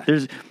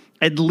 There's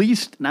at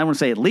least, and I don't want to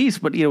say at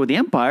least, but with the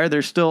Empire,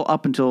 there's still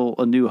up until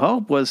A New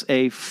Hope was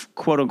a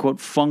quote unquote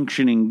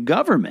functioning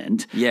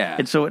government. Yeah,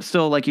 and so it's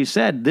still like you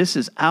said, this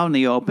is out in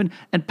the open.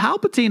 And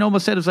Palpatine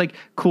almost said it's like,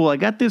 cool, I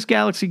got this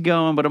galaxy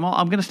going, but I'm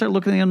going to start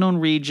looking at the unknown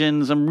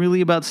regions. I'm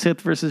really about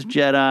Sith versus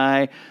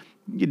Jedi.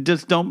 You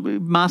just don't,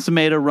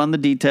 Masameda, run the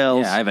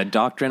details. Yeah, I have a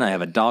doctrine, I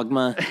have a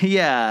dogma.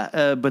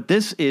 Yeah, but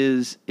this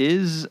is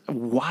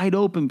wide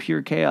open,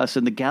 pure chaos,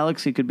 and the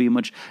galaxy could be a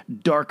much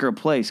darker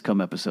place come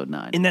Episode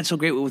 9. And that's so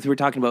great with we're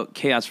talking about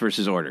chaos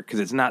versus order,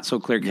 because it's not so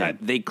clear-cut. Yeah.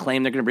 They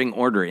claim they're going to bring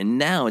order, and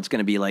now it's going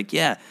to be like,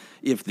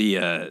 if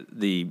the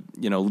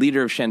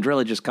leader of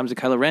Chandrilla just comes to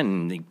Kylo Ren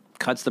and he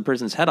cuts the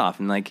person's head off,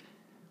 and like,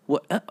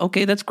 well,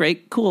 okay, that's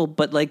great, cool,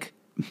 but like,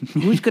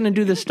 who's going to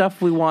do the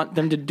stuff we want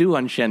them to do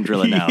on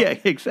Chandrilla now? Yeah,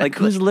 exactly. Like,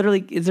 who's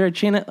literally, is there a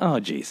chain of, oh,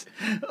 geez.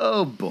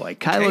 Oh, boy.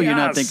 Kylo, chaos. You're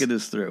not thinking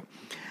this through.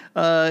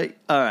 All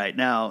right,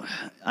 now,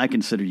 I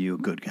consider you a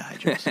good guy,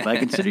 Joseph. I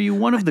consider you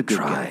one of the good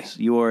guys.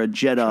 You are a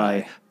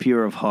Jedi,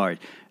 pure of heart.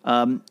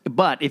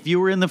 But if you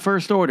were in the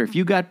First Order, if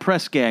you got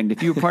press ganged,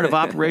 if you were part of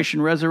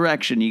Operation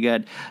Resurrection, you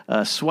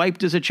got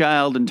swiped as a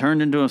child and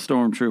turned into a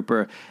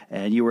stormtrooper,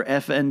 and you were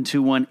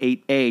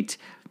FN2188,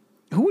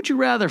 who would you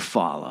rather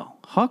follow,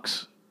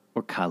 Hux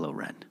or Kylo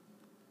Ren?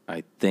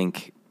 I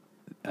think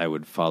I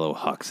would follow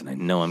Hux, and I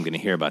know I'm going to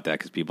hear about that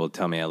because people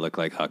tell me I look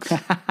like Hux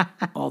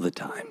all the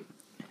time.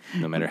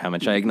 No matter how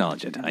much I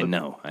acknowledge it, I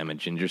know I'm a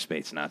ginger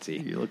space Nazi.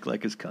 You look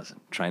like his cousin.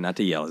 Try not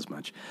to yell as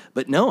much.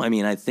 But no, I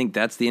mean, I think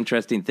that's the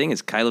interesting thing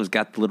is Kylo's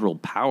got the literal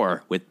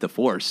power with the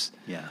Force.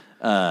 Yeah.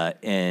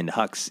 And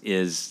Hux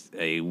is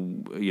a,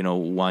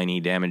 whiny,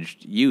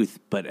 damaged youth,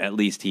 but at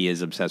least he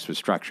is obsessed with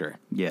structure.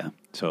 Yeah.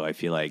 So I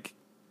feel like...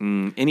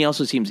 and he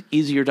also seems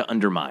easier to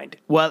undermine.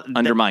 Well,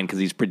 because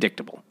he's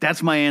predictable.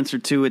 That's my answer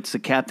to it's the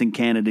Captain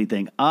Kennedy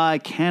thing. I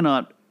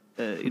cannot,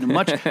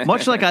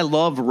 much like I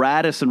love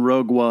Raddus and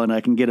Rogue One,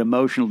 I can get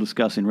emotional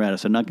discussing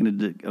Raddus. I'm not going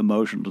to get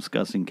emotional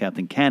discussing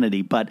Captain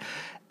Kennedy, but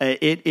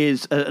it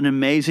is an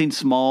amazing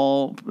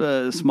small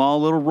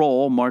little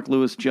role. Mark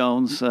Lewis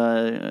Jones,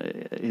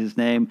 his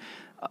name.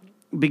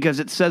 Because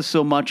it says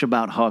so much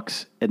about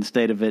Hux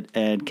instead of it,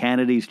 and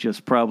Kennedy's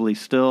just probably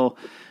still...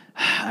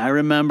 I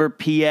remember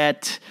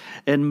Piet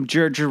and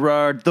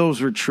Gerard.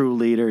 Those were true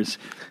leaders.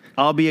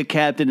 I'll be a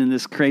captain in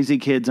this crazy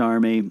kid's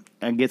army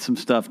and get some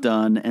stuff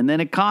done. And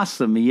then it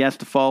costs him. He has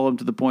to follow him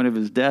to the point of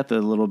his death a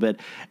little bit.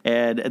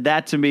 And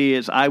that to me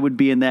is, I would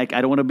be in that.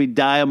 I don't want to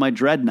die on my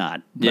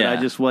dreadnought. But I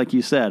just, like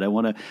you said, I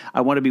want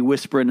to be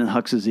whispering in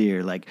Hux's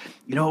ear. Like,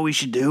 you know what we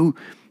should do?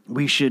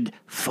 We should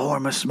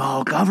form a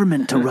small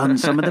government to run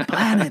some of the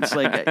planets.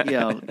 Like,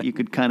 you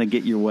could kind of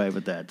get your way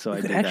with that. So I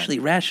could actually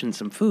ration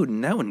some food,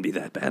 and that wouldn't be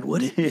that bad,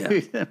 would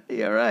it?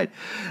 Yeah, right.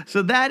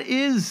 So that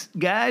is,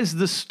 guys,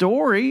 the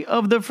story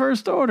of the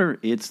First Order.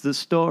 It's the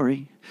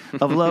story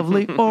of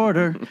lovely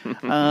order.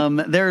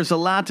 There's a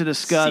lot to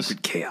discuss.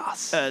 Secret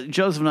chaos.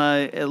 Joseph and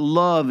I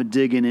love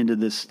digging into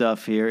this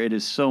stuff here. It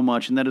is so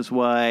much, and that is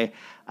why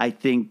I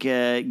think,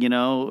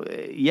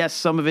 yes,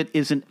 some of it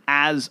isn't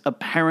as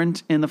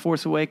apparent in The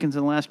Force Awakens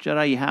and The Last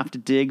Jedi. You have to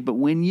dig, but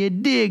when you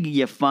dig,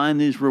 you find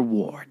these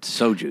rewards.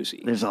 So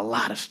juicy. There's a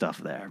lot of stuff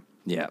there.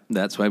 Yeah,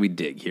 that's why we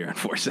dig here on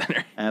Force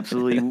Center.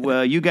 Absolutely.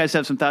 Well, you guys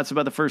have some thoughts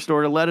about the First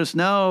Order. Let us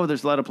know.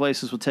 There's a lot of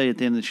places we'll tell you at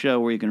the end of the show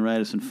where you can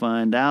write us and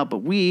find out. But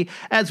we,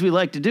 as we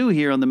like to do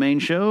here on the main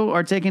show,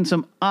 are taking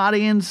some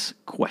audience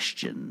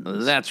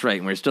questions. That's right.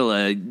 And we're still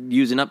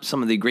using up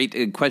some of the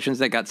great questions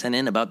that got sent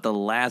in about The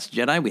Last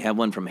Jedi. We have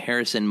one from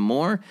Harrison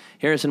Moore.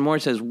 Harrison Moore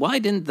says, why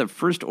didn't the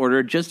First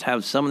Order just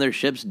have some of their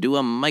ships do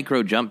a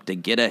micro jump to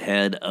get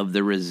ahead of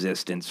the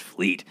Resistance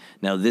fleet?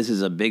 Now, this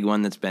is a big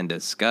one that's been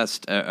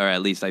discussed, or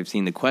at least I've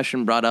seen the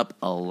question brought up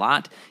a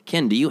lot.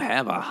 Ken, do you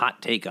have a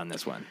hot take on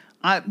this one?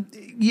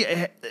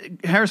 Yeah,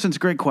 Harrison's a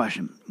great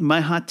question.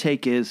 My hot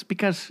take is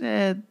because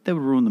they would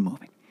ruin the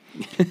movie.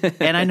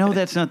 And I know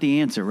that's not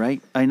the answer,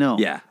 right? I know.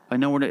 Yeah. I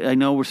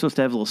know we're supposed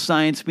to have a little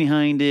science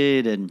behind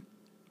it, and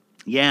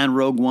in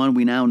Rogue One,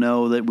 we now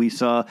know that we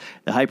saw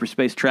the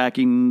hyperspace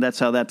tracking. That's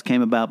how that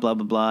came about, blah,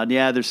 blah, blah. And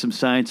yeah, there's some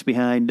science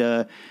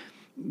behind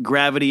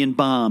gravity and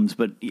bombs,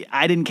 but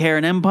I didn't care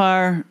in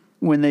Empire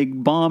when they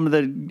bombed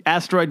the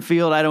asteroid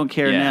field. I don't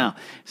care now.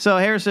 So,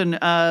 Harrison,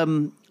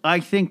 I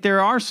think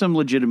there are some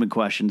legitimate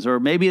questions, or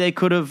maybe they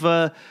could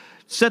have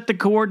set the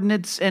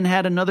coordinates and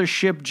had another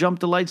ship jump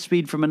to light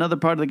speed from another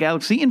part of the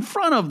galaxy in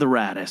front of the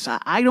Raddus.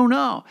 I don't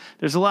know.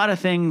 There's a lot of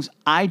things.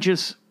 I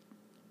just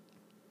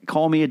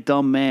call me a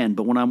dumb man,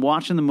 but when I'm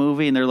watching the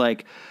movie and they're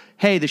like,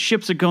 hey, the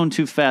ships are going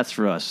too fast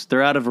for us,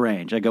 they're out of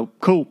range, I go,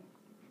 cool.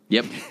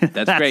 Yep,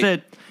 that's great.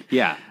 It.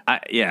 Yeah,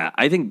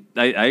 I think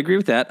I agree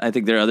with that. I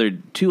think there are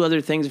two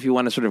other things if you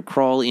want to sort of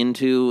crawl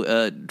into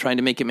trying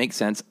to make it make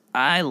sense.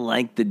 I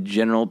like the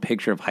general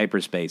picture of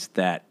hyperspace,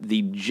 that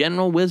the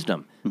general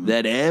wisdom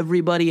that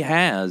everybody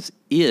has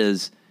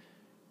is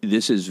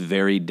this is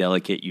very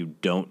delicate. You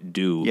don't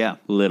do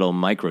little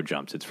micro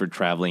jumps. It's for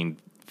traveling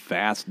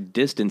vast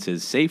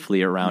distances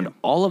safely around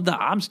all of the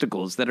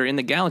obstacles that are in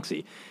the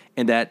galaxy.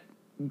 And that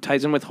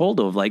ties in with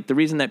Holdo of like the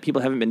reason that people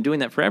haven't been doing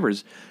that forever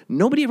is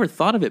nobody ever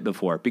thought of it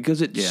before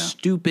because it's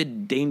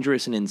stupid,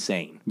 dangerous, and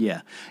insane.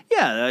 Yeah.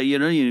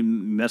 You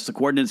mess the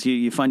coordinates,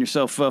 you find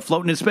yourself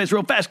floating in space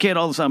real fast, kid.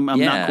 All of a sudden, I'm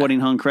not quoting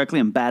Han correctly.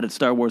 I'm bad at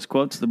Star Wars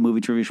quotes. The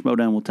movie Trivia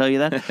Schmodown will tell you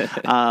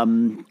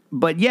that.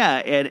 But yeah,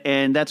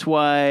 and that's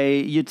why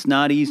it's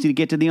not easy to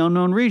get to the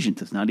unknown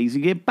regions. It's not easy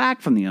to get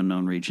back from the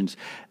unknown regions.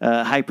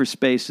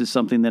 Hyperspace is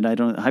something that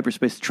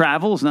hyperspace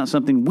travel is not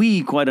something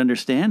we quite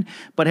understand.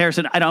 But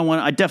Harrison,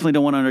 I definitely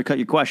don't want to undercut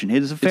your question.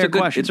 It is a fair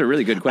question. It's a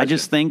really good question. I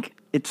just think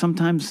it's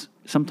sometimes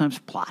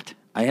plot.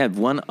 I have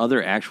one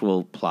other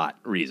actual plot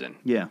reason.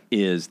 Yeah.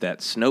 Is that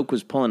Snoke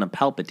was pulling a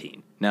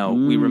Palpatine. Now,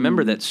 we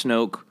remember that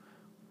Snoke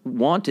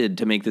wanted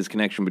to make this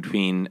connection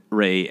between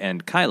Rey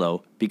and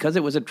Kylo because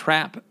it was a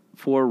trap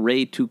for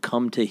Rey to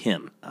come to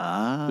him,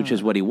 which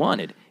is what he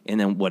wanted. And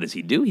then what does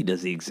he do? He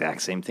does the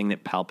exact same thing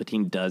that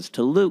Palpatine does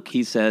to Luke.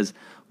 He says,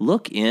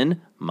 look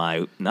in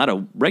my, not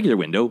a regular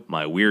window,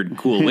 my weird,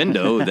 cool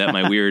window that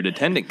my weird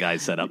attendant guy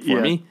set up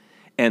for me,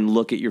 and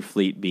look at your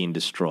fleet being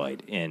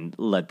destroyed and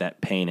let that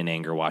pain and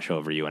anger wash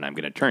over you, and I'm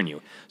going to turn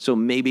you. So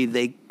maybe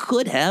they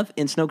could have,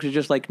 and Snoke is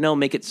just like, no,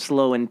 make it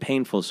slow and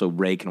painful so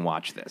Rey can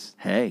watch this.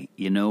 Hey,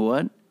 you know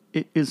what?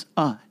 It is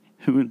I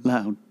who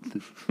allowed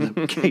the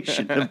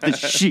location of the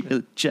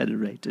shield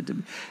generator to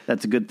be.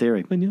 That's a good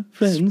theory. When your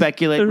friends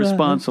speculate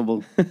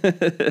responsibly,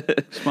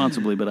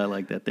 but I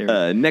like that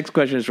theory. Next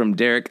question is from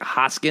Derek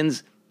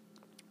Hoskins.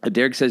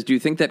 Derek says, do you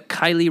think that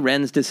Kylie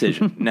Ren's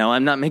decision... Now,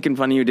 I'm not making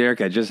fun of you, Derek.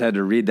 I just had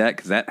to read that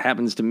because that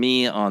happens to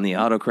me on the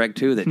autocorrect,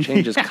 too, that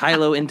changes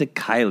Kylo into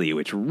Kylie,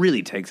 which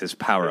really takes his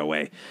power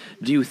away.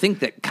 Do you think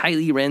that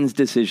Kylie Ren's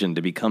decision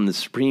to become the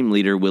Supreme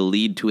Leader will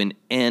lead to an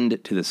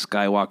end to the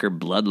Skywalker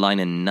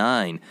bloodline in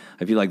 9?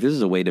 I feel like this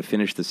is a way to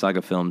finish the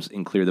saga films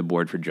and clear the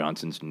board for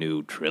Johnson's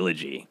new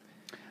trilogy.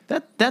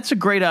 That's a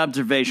great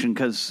observation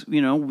because,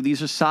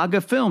 these are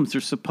saga films.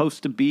 They're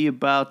supposed to be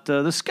about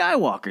the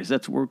Skywalkers.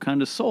 That's what we're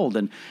kind of sold.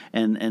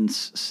 And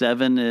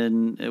 7,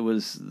 and it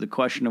was the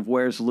question of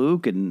where's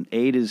Luke, and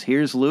 8 is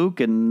here's Luke,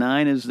 and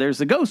 9 is there's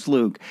the ghost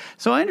Luke.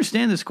 So I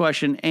understand this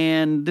question,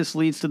 and this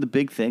leads to the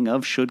big thing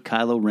of should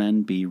Kylo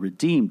Ren be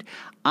redeemed?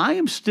 I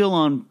am still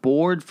on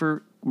board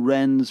for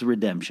Ren's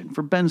redemption,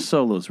 for Ben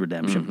Solo's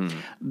redemption.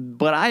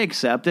 But I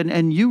accept,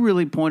 and you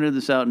really pointed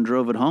this out and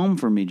drove it home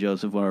for me,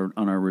 Joseph, on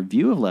our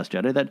review of Last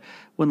Jedi, that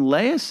when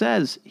Leia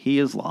says he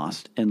is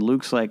lost, and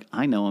Luke's like,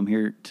 I know I'm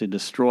here to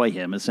destroy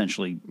him,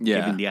 essentially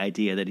giving the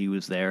idea that he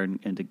was there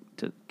and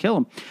to kill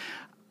him,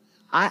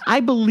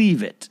 I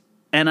believe it,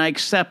 and I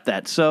accept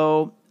that.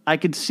 So I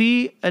could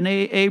see an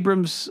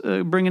Abrams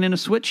bringing in a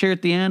switch here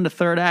at the end, a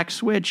third act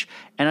switch,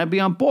 and I'd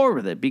be on board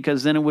with it,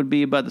 because then it would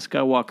be about the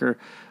Skywalker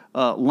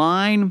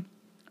line.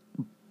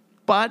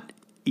 But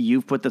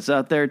you've put this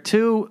out there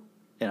too,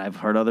 and I've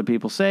heard other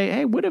people say,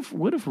 hey, what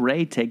if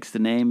Rey takes the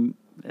name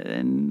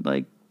and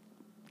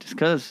just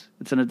because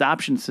it's an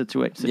adoption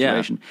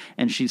situation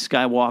and she's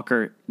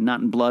Skywalker, not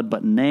in blood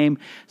but in name.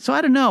 So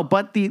I don't know.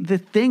 But the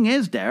thing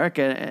is, Derek,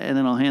 and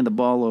then I'll hand the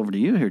ball over to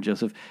you here,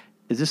 Joseph,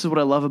 this is what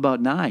I love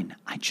about 9.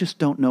 I just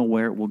don't know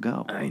where it will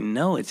go. I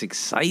know, it's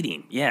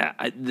exciting. Yeah,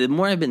 the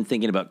more I've been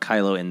thinking about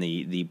Kylo and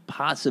the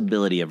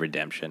possibility of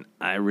redemption,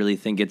 I really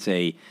think it's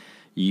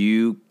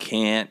you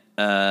can't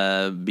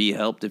be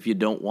helped if you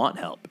don't want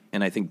help.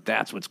 And I think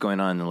that's what's going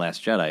on in The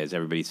Last Jedi, as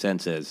everybody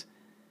senses.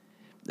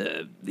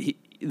 The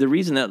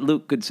reason that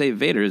Luke could save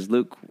Vader is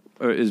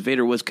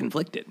Vader was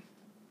conflicted.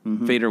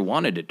 Mm-hmm. Vader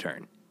wanted to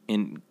turn,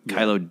 and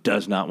Kylo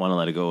does not want to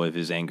let go of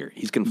his anger.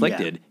 He's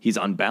conflicted. Yeah. He's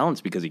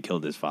unbalanced because he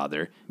killed his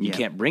father. He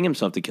can't bring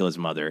himself to kill his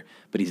mother,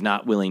 but he's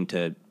not willing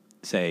to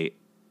say,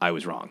 I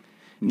was wrong.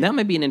 And that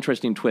might be an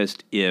interesting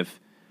twist if,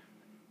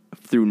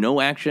 through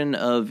no action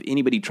of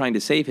anybody trying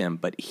to save him,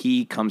 but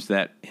he comes to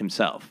that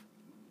himself.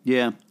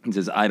 Yeah. He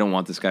says, I don't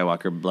want the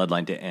Skywalker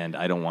bloodline to end.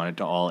 I don't want it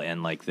to all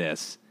end like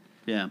this.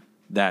 Yeah.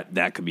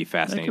 That could be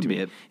fascinating to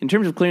me. In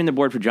terms of clearing the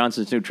board for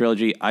Johnson's new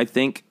trilogy, I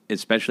think,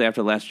 especially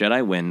after The Last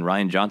Jedi, when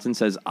Rian Johnson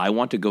says, I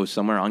want to go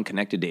somewhere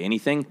unconnected to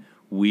anything,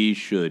 we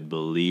should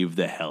believe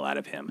the hell out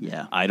of him.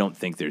 Yeah. I don't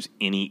think there's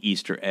any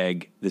Easter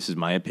egg. This is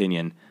my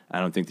opinion. I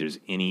don't think there's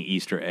any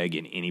Easter egg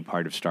in any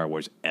part of Star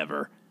Wars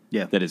ever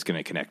that is going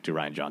to connect to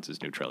Rian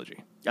Johnson's new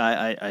trilogy.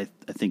 I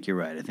think you're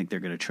right. I think they're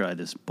going to try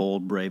this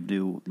bold, brave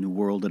new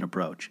world and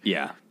approach.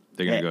 Yeah.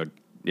 They're going to go...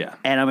 Yeah.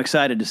 And I'm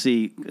excited to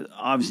see,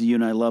 obviously you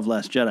and I love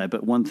Last Jedi,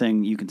 but one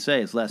thing you can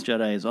say is Last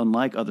Jedi is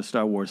unlike other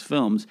Star Wars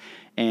films,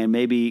 and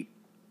maybe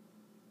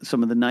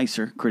some of the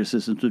nicer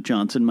criticisms of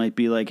Johnson might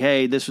be like,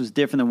 hey, this was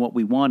different than what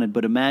we wanted,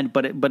 but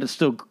it's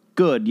still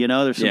good,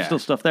 there's still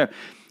stuff there.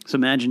 So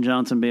imagine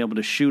Johnson being able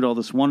to shoot all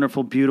this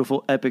wonderful,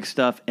 beautiful, epic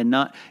stuff, and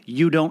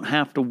you don't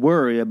have to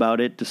worry about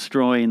it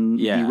destroying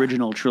the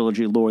original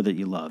trilogy lore that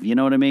you love. You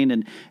know what I mean?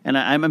 And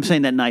I'm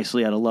saying that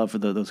nicely out of love for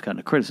those kind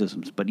of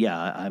criticisms. But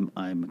yeah,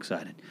 I'm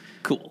excited.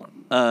 Cool.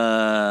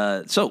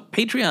 So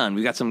Patreon,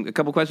 we got a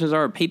couple questions.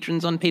 Our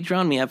patrons on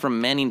Patreon. We have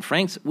from Manning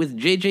Franks. With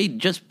JJ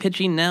just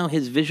pitching now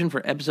his vision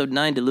for Episode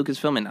 9 to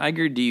Lucasfilm and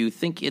Iger, do you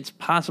think it's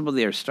possible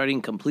they are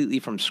starting completely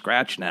from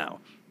scratch now?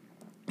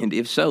 And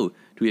if so,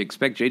 do we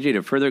expect JJ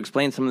to further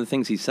explain some of the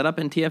things he set up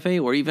in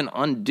TFA, or even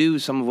undo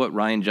some of what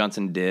Rian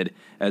Johnson did?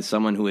 As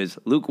someone who is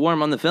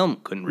lukewarm on the film,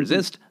 couldn't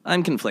resist,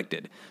 I'm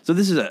conflicted. So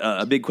this is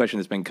a big question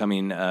that's been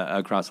coming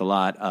across a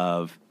lot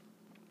of,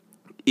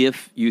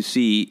 if you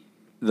see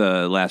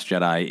The Last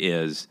Jedi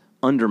is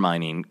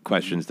undermining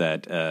questions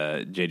that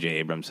J.J.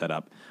 Abrams set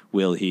up,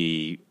 will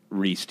he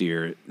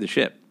re-steer the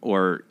ship?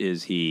 Or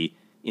is he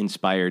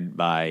inspired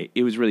by,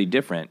 it was really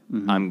different,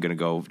 I'm going to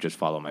go just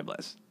follow my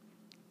bliss?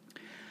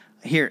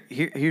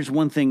 Here's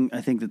one thing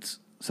I think that's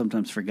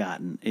sometimes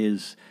forgotten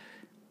is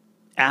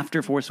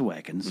after Force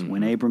Awakens,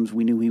 when Abrams,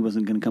 we knew he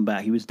wasn't going to come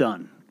back. He was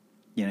done.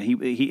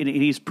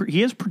 He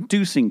is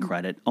producing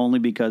credit only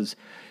because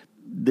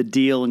the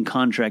deal and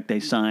contract they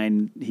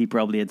signed, he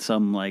probably had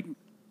some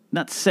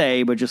not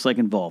say, but just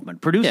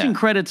involvement. Producing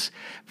credits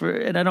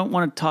and I don't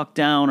want to talk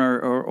down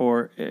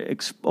or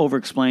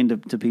over-explain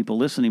to people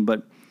listening,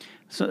 but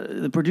so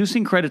the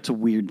producing credit's a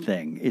weird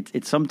thing.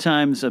 It's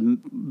sometimes a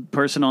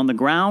person on the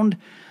ground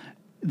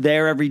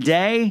there every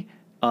day.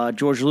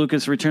 George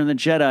Lucas' Return of the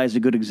Jedi is a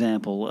good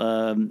example.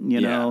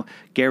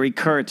 Gary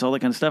Kurtz, all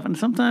that kind of stuff. And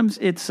sometimes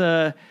it's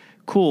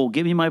cool,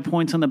 give me my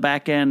points on the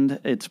back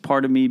end. It's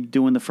part of me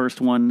doing the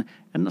first one.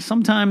 And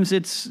sometimes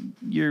it's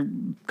your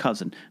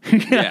cousin.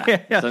 Sometimes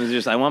it's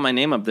just, I want my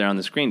name up there on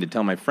the screen to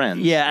tell my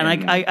friends. Yeah,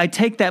 and I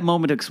take that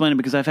moment to explain it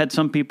because I've had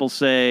some people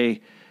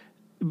say,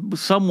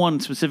 someone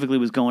specifically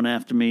was going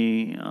after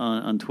me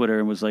on Twitter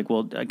and was like,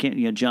 well, I can't,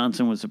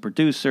 Johnson was a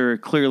producer.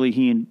 Clearly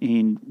he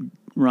and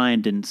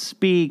Ryan didn't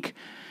speak.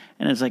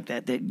 And it's like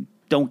that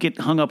don't get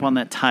hung up on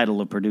that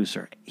title of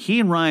producer. He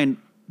and Ryan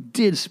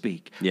did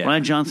speak. Yeah.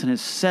 Rian Johnson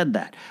has said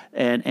that.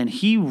 And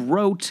he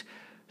wrote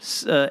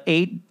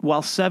 8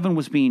 while 7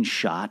 was being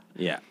shot.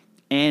 Yeah.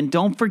 And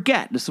don't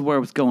forget, this is where I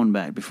was going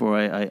back before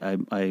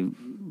I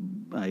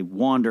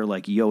wander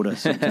like Yoda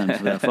sometimes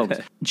without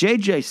focus.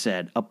 JJ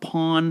said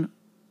upon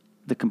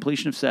the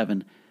completion of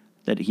 7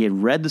 that he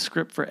had read the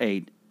script for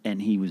 8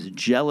 and he was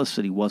jealous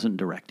that he wasn't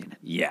directing it.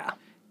 Yeah.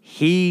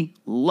 He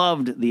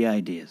loved the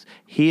ideas.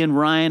 He and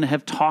Ryan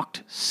have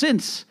talked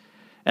since.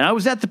 And I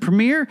was at the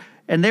premiere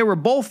and they were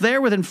both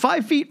there within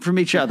 5 feet from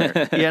each other,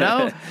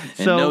 And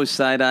no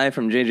side-eye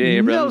from J.J.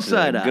 Abrams. No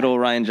side-eye. Good old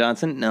Rian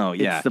Johnson. No,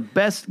 yeah. It's the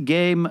best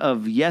game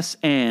of yes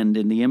and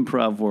in the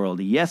improv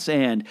world. Yes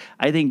and.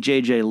 I think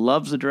J.J.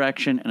 loves the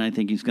direction, and I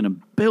think he's going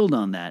to build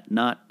on that,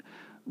 not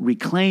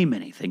reclaim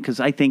anything, because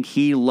I think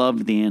he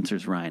loved the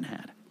answers Ryan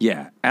had.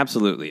 Yeah,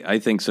 absolutely. I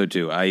think so,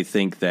 too. I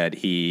think that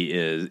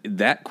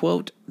that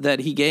quote that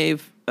he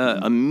gave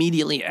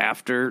immediately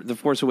after The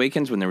Force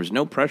Awakens, when there was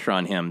no pressure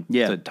on him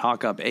to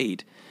talk up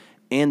 8,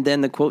 and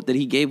then the quote that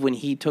he gave when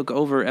he took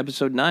over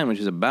Episode 9, which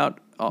is about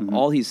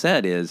all he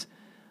said is,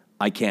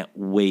 I can't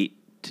wait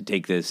to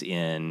take this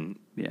in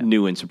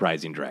new and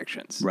surprising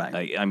directions.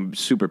 Right. I'm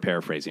super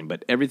paraphrasing,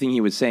 but everything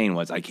he was saying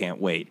was, I can't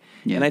wait.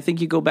 Yeah. And I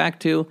think you go back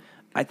to,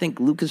 I think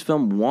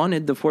Lucasfilm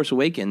wanted The Force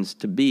Awakens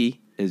to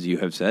be, as you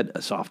have said,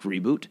 a soft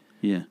reboot.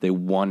 Yeah. They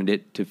wanted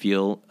it to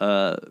feel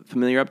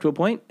familiar up to a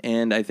point,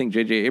 and I think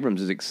J.J.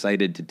 Abrams is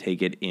excited to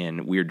take it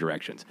in weird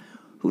directions.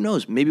 Who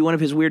knows? Maybe one of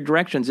his weird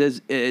directions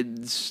is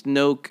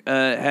Snoke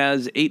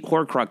has 8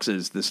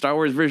 Horcruxes, the Star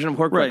Wars version of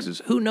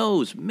Horcruxes. Right. Who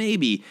knows?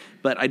 Maybe.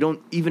 But I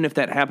don't, even if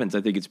that happens,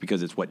 I think it's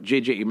because it's what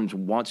J.J. Abrams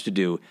wants to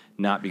do,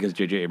 not because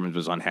J.J. Abrams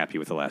was unhappy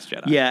with The Last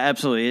Jedi. Yeah,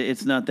 absolutely.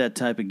 It's not that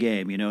type of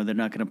game. They're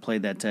not going to play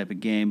that type of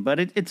game. But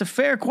it's a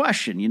fair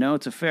question.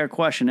 It's a fair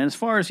question. And as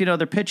far as,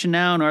 they're pitching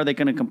now, and are they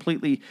going to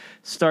completely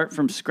start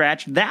from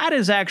scratch? That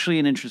is actually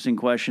an interesting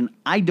question.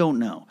 I don't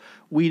know.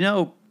 We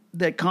know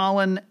that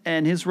Colin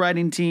and his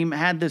writing team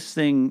had this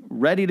thing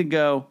ready to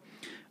go.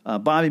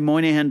 Bobby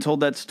Moynihan told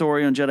that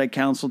story on Jedi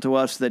Council to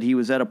us that he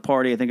was at a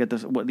party, I think at the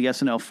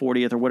SNL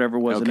 40th or whatever it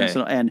was. Okay.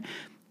 SNL, and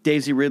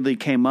Daisy Ridley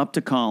came up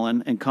to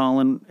Colin, and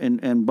Colin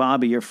and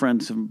Bobby are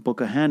friends from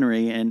Book of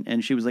Henry,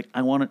 and she was like,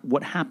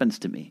 what happens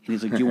to me? And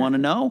he's like, do you want to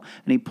know?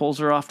 And he pulls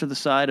her off to the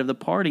side of the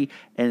party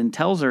and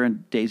tells her,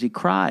 and Daisy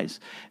cries.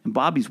 And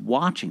Bobby's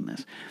watching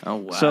this. Oh,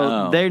 wow.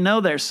 So they know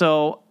there.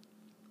 So...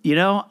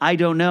 I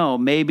don't know.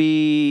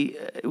 Maybe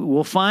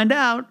we'll find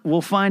out.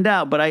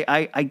 But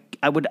I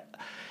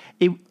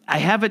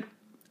have it.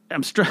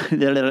 I'm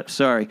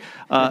sorry,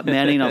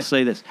 Manning. I'll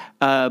say this.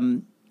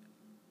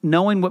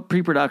 Knowing what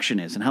pre-production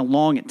is and how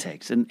long it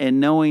takes,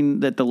 and knowing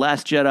that The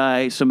Last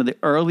Jedi, some of the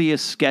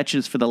earliest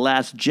sketches for The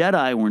Last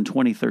Jedi were in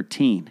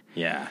 2013.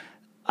 Yeah,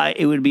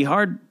 it would be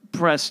hard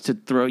pressed to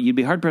throw. You'd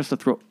be hard pressed to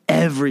throw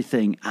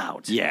everything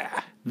out. Yeah,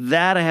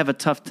 that I have a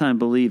tough time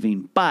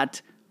believing.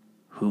 But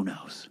who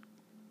knows?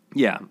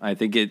 Yeah, I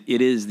think it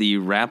is the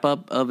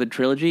wrap-up of a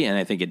trilogy, and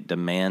I think it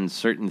demands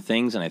certain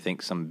things, and I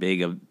think some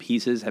big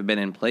pieces have been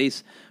in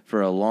place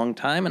for a long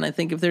time, and I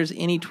think if there's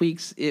any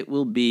tweaks, it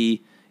will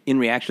be, in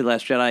reaction to The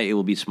Last Jedi, it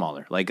will be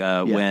smaller. Like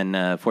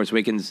when Force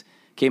Awakens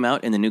came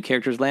out and the new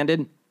characters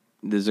landed,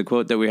 there's a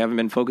quote that we haven't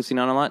been focusing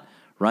on a lot.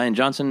 Rian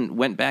Johnson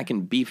went back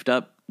and beefed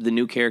up the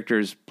new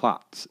characters'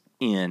 plots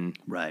in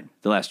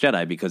The Last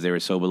Jedi because they were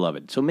so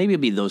beloved. So maybe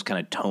it'll be those kind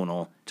of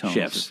tonal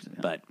shifts,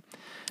 but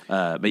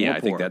yeah, I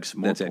think that's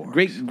it.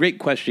 Great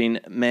question,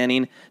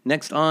 Manning.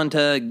 Next on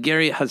to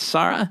Gary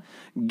Hasara.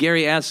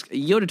 Gary asks,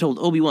 Yoda told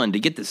Obi-Wan to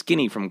get the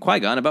skinny from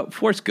Qui-Gon about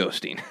Force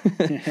ghosting.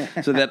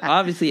 So that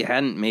obviously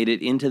hadn't made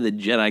it into the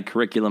Jedi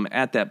curriculum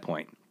at that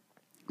point.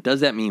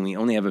 Does that mean we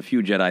only have a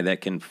few Jedi that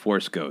can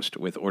Force ghost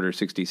with Order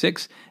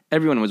 66?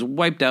 Everyone was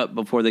wiped out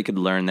before they could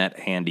learn that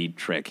handy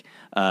trick.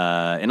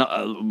 And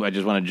I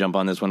just want to jump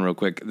on this one real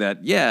quick.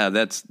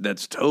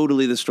 That's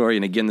totally the story.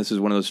 And again, this is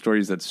one of those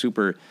stories that's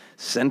super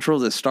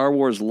central to Star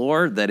Wars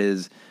lore that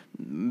is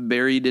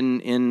buried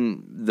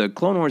in the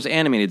Clone Wars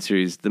animated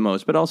series the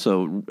most, but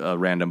also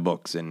random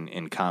books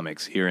and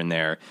comics here and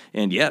there.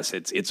 And yes,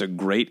 it's a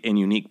great and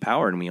unique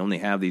power, and we only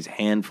have these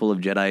handful of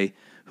Jedi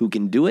who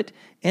can do it,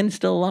 and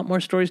still a lot more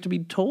stories to be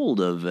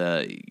told of,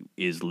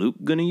 is Luke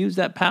going to use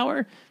that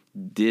power?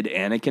 Did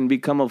Anakin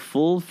become a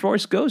full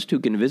Force ghost who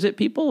can visit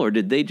people, or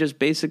did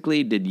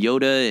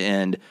Yoda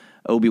and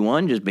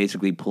Obi-Wan just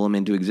basically pull him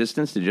into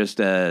existence to just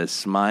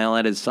smile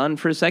at his son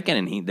for a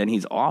second, and then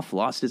he's off,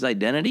 lost his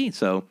identity?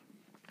 So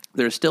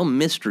there's still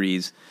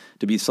mysteries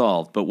to be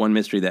solved, but one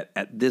mystery that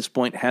at this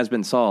point has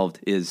been solved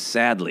is,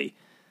 sadly,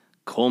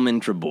 Coleman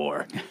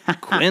Trebor,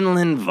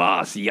 Quinlan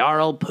Voss,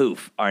 Jarl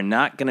Poof are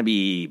not going to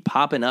be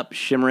popping up,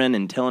 shimmering,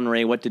 and telling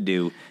Rey what to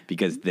do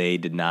because they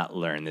did not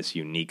learn this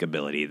unique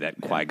ability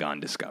that Qui-Gon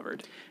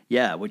discovered.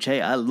 Yeah, which,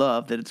 hey, I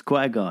love that it's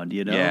Qui-Gon,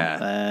 Yeah.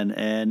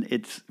 And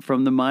it's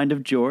from the mind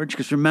of George.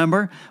 Because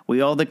remember,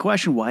 we all had the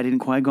question, why didn't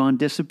Qui-Gon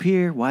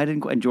disappear?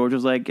 And George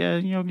was like,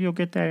 you'll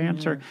get that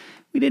answer.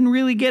 We didn't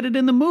really get it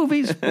in the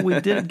movies, but we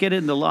did get it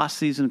in the lost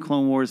season of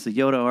Clone Wars, the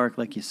Yoda arc,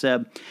 like you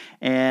said.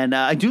 And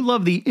I do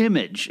love the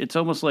image. It's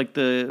almost like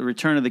the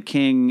Return of the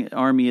King,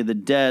 Army of the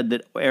Dead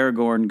that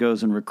Aragorn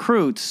goes and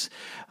recruits,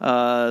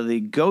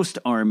 the Ghost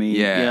Army.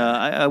 Yeah.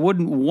 I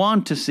wouldn't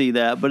want to see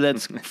that, but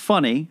that's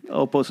funny.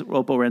 Oppo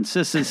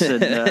Rancisis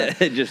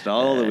and just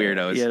all the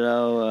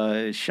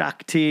weirdos.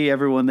 Shakti,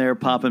 everyone there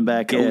popping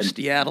back Ghost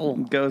in.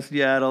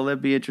 Yaddle.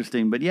 That'd be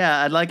interesting. But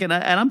yeah, I'd like it,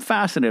 and I'm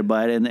fascinated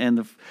by it.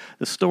 And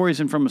the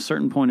stories, and from a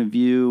certain point of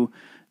view,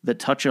 that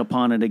touch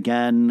upon it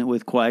again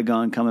with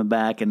Qui-Gon coming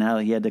back and how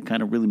he had to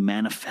kind of really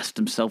manifest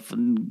himself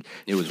and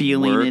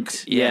feeling work.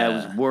 it. Yeah, it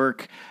was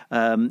work.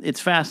 It's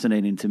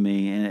fascinating to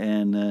me,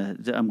 and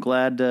I'm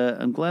glad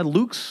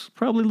Luke's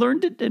probably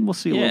learned it, and we'll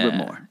see a little bit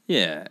more.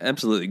 Yeah,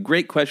 absolutely.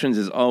 Great questions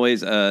as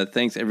always.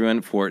 Thanks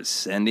everyone for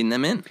sending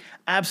them in.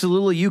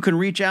 Absolutely. You can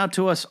reach out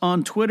to us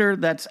on Twitter.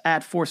 That's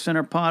at Force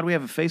Center Pod. We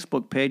have a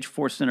Facebook page,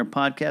 Force Center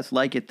Podcast.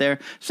 Like it there.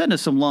 Send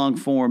us some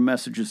long-form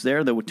messages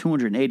there. There were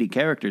 280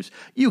 characters.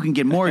 You can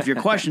get more of your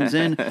questions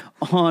in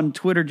on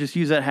Twitter. Just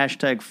use that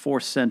hashtag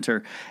Force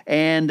Center.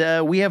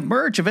 And we have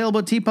merch available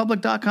at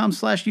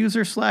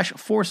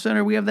tpublic.com/user/Force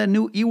Center. We have that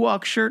new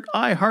Ewok shirt.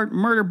 I Heart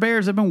Murder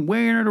Bears. I've been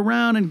wearing it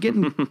around and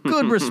getting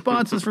good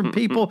responses from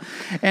people.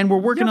 And we're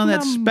working on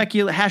that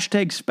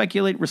hashtag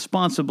Speculate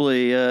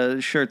Responsibly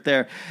shirt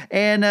there.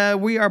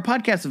 And we are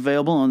podcast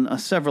available on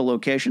several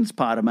locations.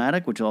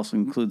 Podomatic, which also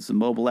includes the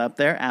mobile app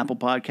there. Apple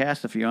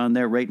Podcast, if you're on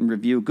there, rate and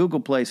review.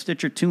 Google Play,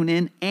 Stitcher,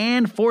 TuneIn,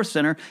 and Force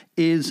Center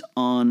is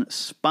on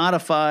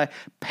Spotify.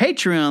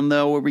 Patreon,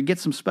 though, where we get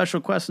some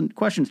special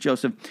questions,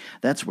 Joseph.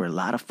 That's where a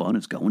lot of fun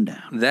is going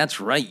down.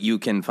 That's right. You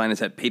can find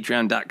us at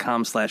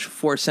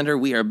patreon.com/forcecenter.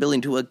 We are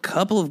building to a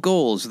couple of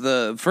goals.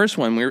 The first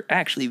one we're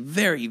actually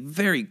very,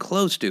 very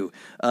close to,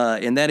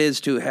 and that is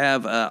to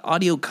have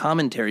audio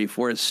commentary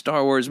for a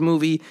Star Wars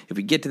movie. If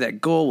we get to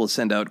that goal, we'll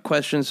send out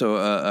questions, so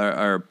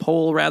our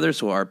poll, rather,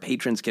 so our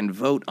patrons can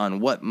vote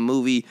on what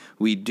movie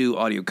we do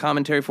audio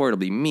commentary for. It'll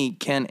be me,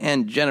 Ken,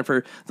 and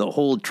Jennifer, the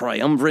whole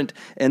triumvirate.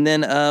 And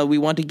then we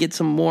want to get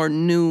some more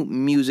new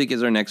music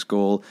is our next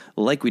goal,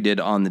 like we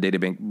did on the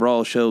Databank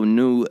Brawl show.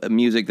 New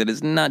music that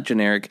is not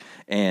generic,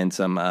 and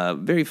some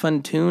very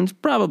fun tunes,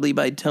 probably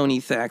by Tony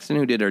Thaxton,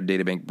 who did our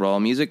Databank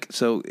Brawl music.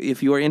 So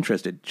if you are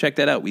interested, check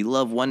that out. We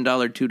love $1,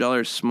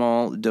 $2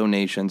 small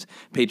donations.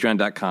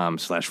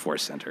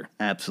 Patreon.com/forcecenter.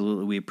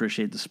 Absolutely. We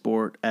appreciate the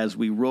support as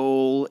we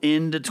roll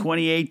into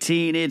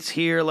 2018. It's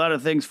here. A lot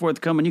of things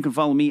forthcoming. You can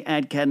follow me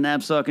at Cat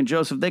Knapsack, and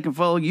Joseph, they can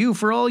follow you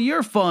for all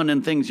your fun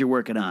and things you're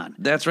working on.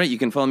 That's right. You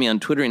can follow me on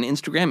Twitter and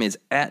Instagram is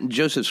at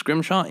Joseph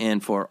Scrimshaw.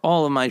 And for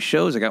all of my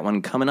shows, I got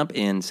one coming up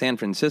in San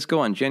Francisco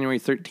on January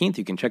 13th.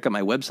 You can check out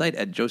my website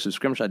at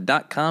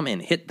josephscrimshaw.com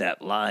and hit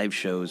that live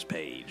shows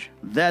page.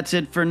 That's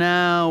it for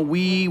now.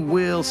 We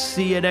will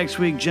see you next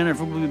week.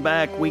 Jennifer will be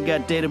back. We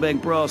got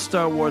Databank Brawl,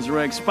 Star Wars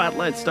Reg,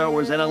 Spotlight Star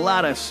Wars, and a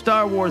lot of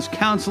Star Wars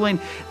counseling.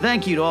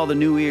 Thank you to all the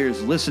new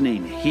ears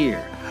listening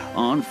here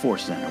on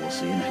Force Center. We'll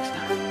see you next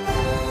time.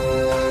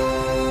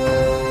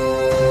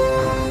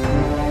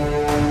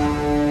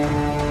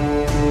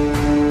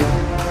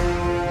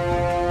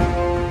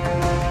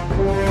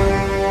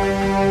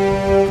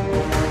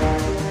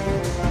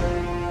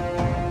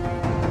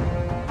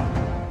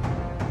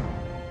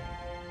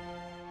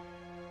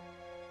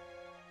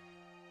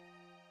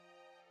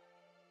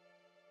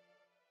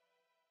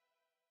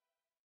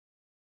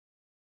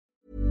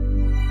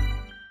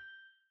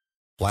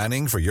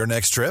 Planning for your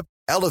next trip?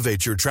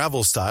 Elevate your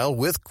travel style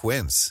with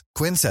Quince.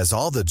 Quince has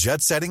all the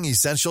jet-setting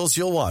essentials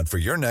you'll want for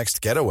your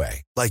next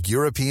getaway, like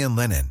European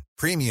linen,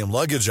 premium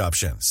luggage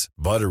options,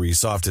 buttery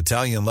soft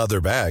Italian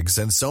leather bags,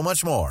 and so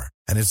much more.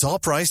 And it's all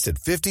priced at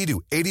 50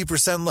 to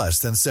 80% less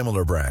than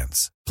similar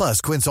brands. Plus,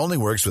 Quince only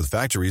works with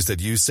factories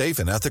that use safe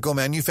and ethical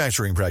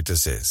manufacturing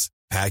practices.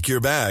 Pack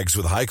your bags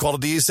with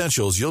high-quality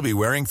essentials you'll be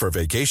wearing for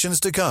vacations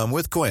to come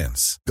with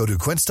Quince. Go to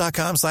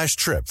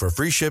quince.com/trip for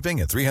free shipping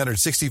and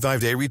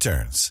 365-day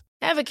returns.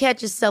 Ever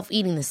catch yourself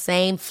eating the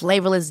same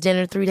flavorless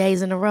dinner 3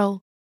 days in a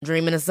row?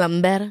 Dreaming of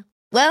something better?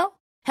 Well,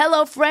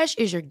 HelloFresh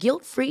is your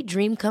guilt-free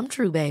dream come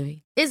true,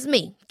 baby. It's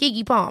me,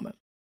 Keke Palmer.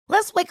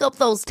 Let's wake up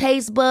those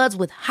taste buds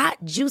with hot,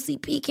 juicy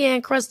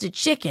pecan-crusted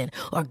chicken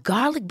or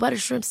garlic butter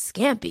shrimp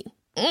scampi.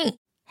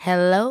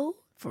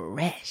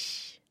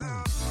 HelloFresh.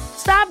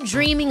 Stop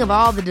dreaming of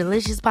all the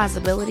delicious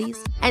possibilities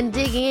and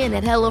dig in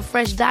at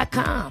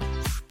HelloFresh.com.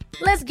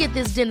 Let's get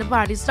this dinner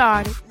party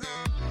started.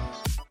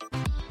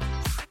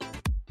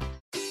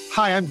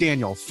 Hi, I'm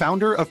Daniel,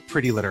 founder of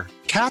Pretty Litter.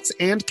 Cats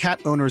and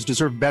cat owners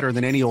deserve better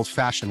than any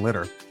old-fashioned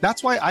litter.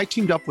 That's why I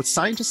teamed up with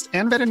scientists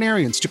and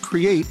veterinarians to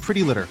create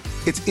Pretty Litter.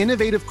 Its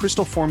innovative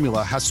crystal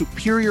formula has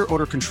superior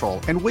odor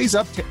control and weighs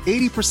up to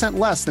 80%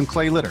 less than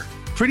clay litter.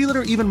 Pretty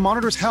Litter even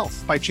monitors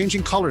health by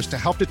changing colors to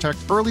help detect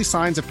early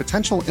signs of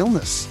potential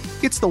illness.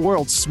 It's the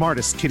world's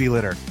smartest kitty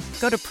litter.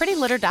 Go to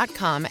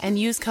prettylitter.com and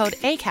use code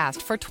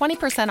ACAST for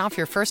 20% off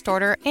your first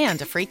order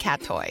and a free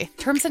cat toy.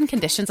 Terms and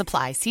conditions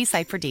apply. See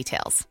site for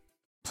details.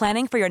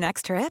 Planning for your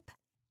next trip?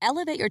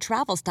 Elevate your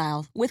travel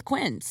style with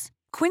Quince.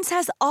 Quince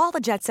has all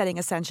the jet-setting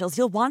essentials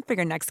you'll want for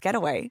your next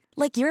getaway,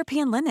 like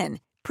European linen,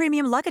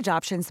 premium luggage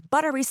options,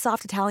 buttery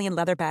soft Italian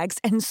leather bags,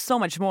 and so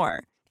much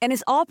more. And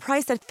is all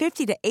priced at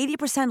 50 to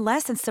 80%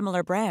 less than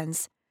similar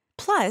brands.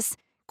 Plus,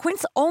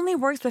 Quince only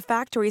works with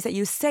factories that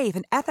use safe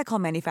and ethical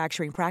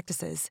manufacturing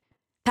practices.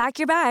 Pack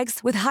your bags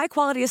with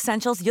high-quality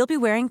essentials you'll be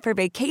wearing for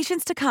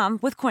vacations to come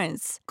with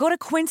Quince. Go to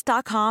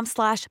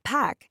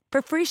quince.com/pack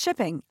for free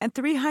shipping and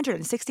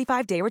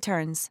 365-day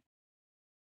returns.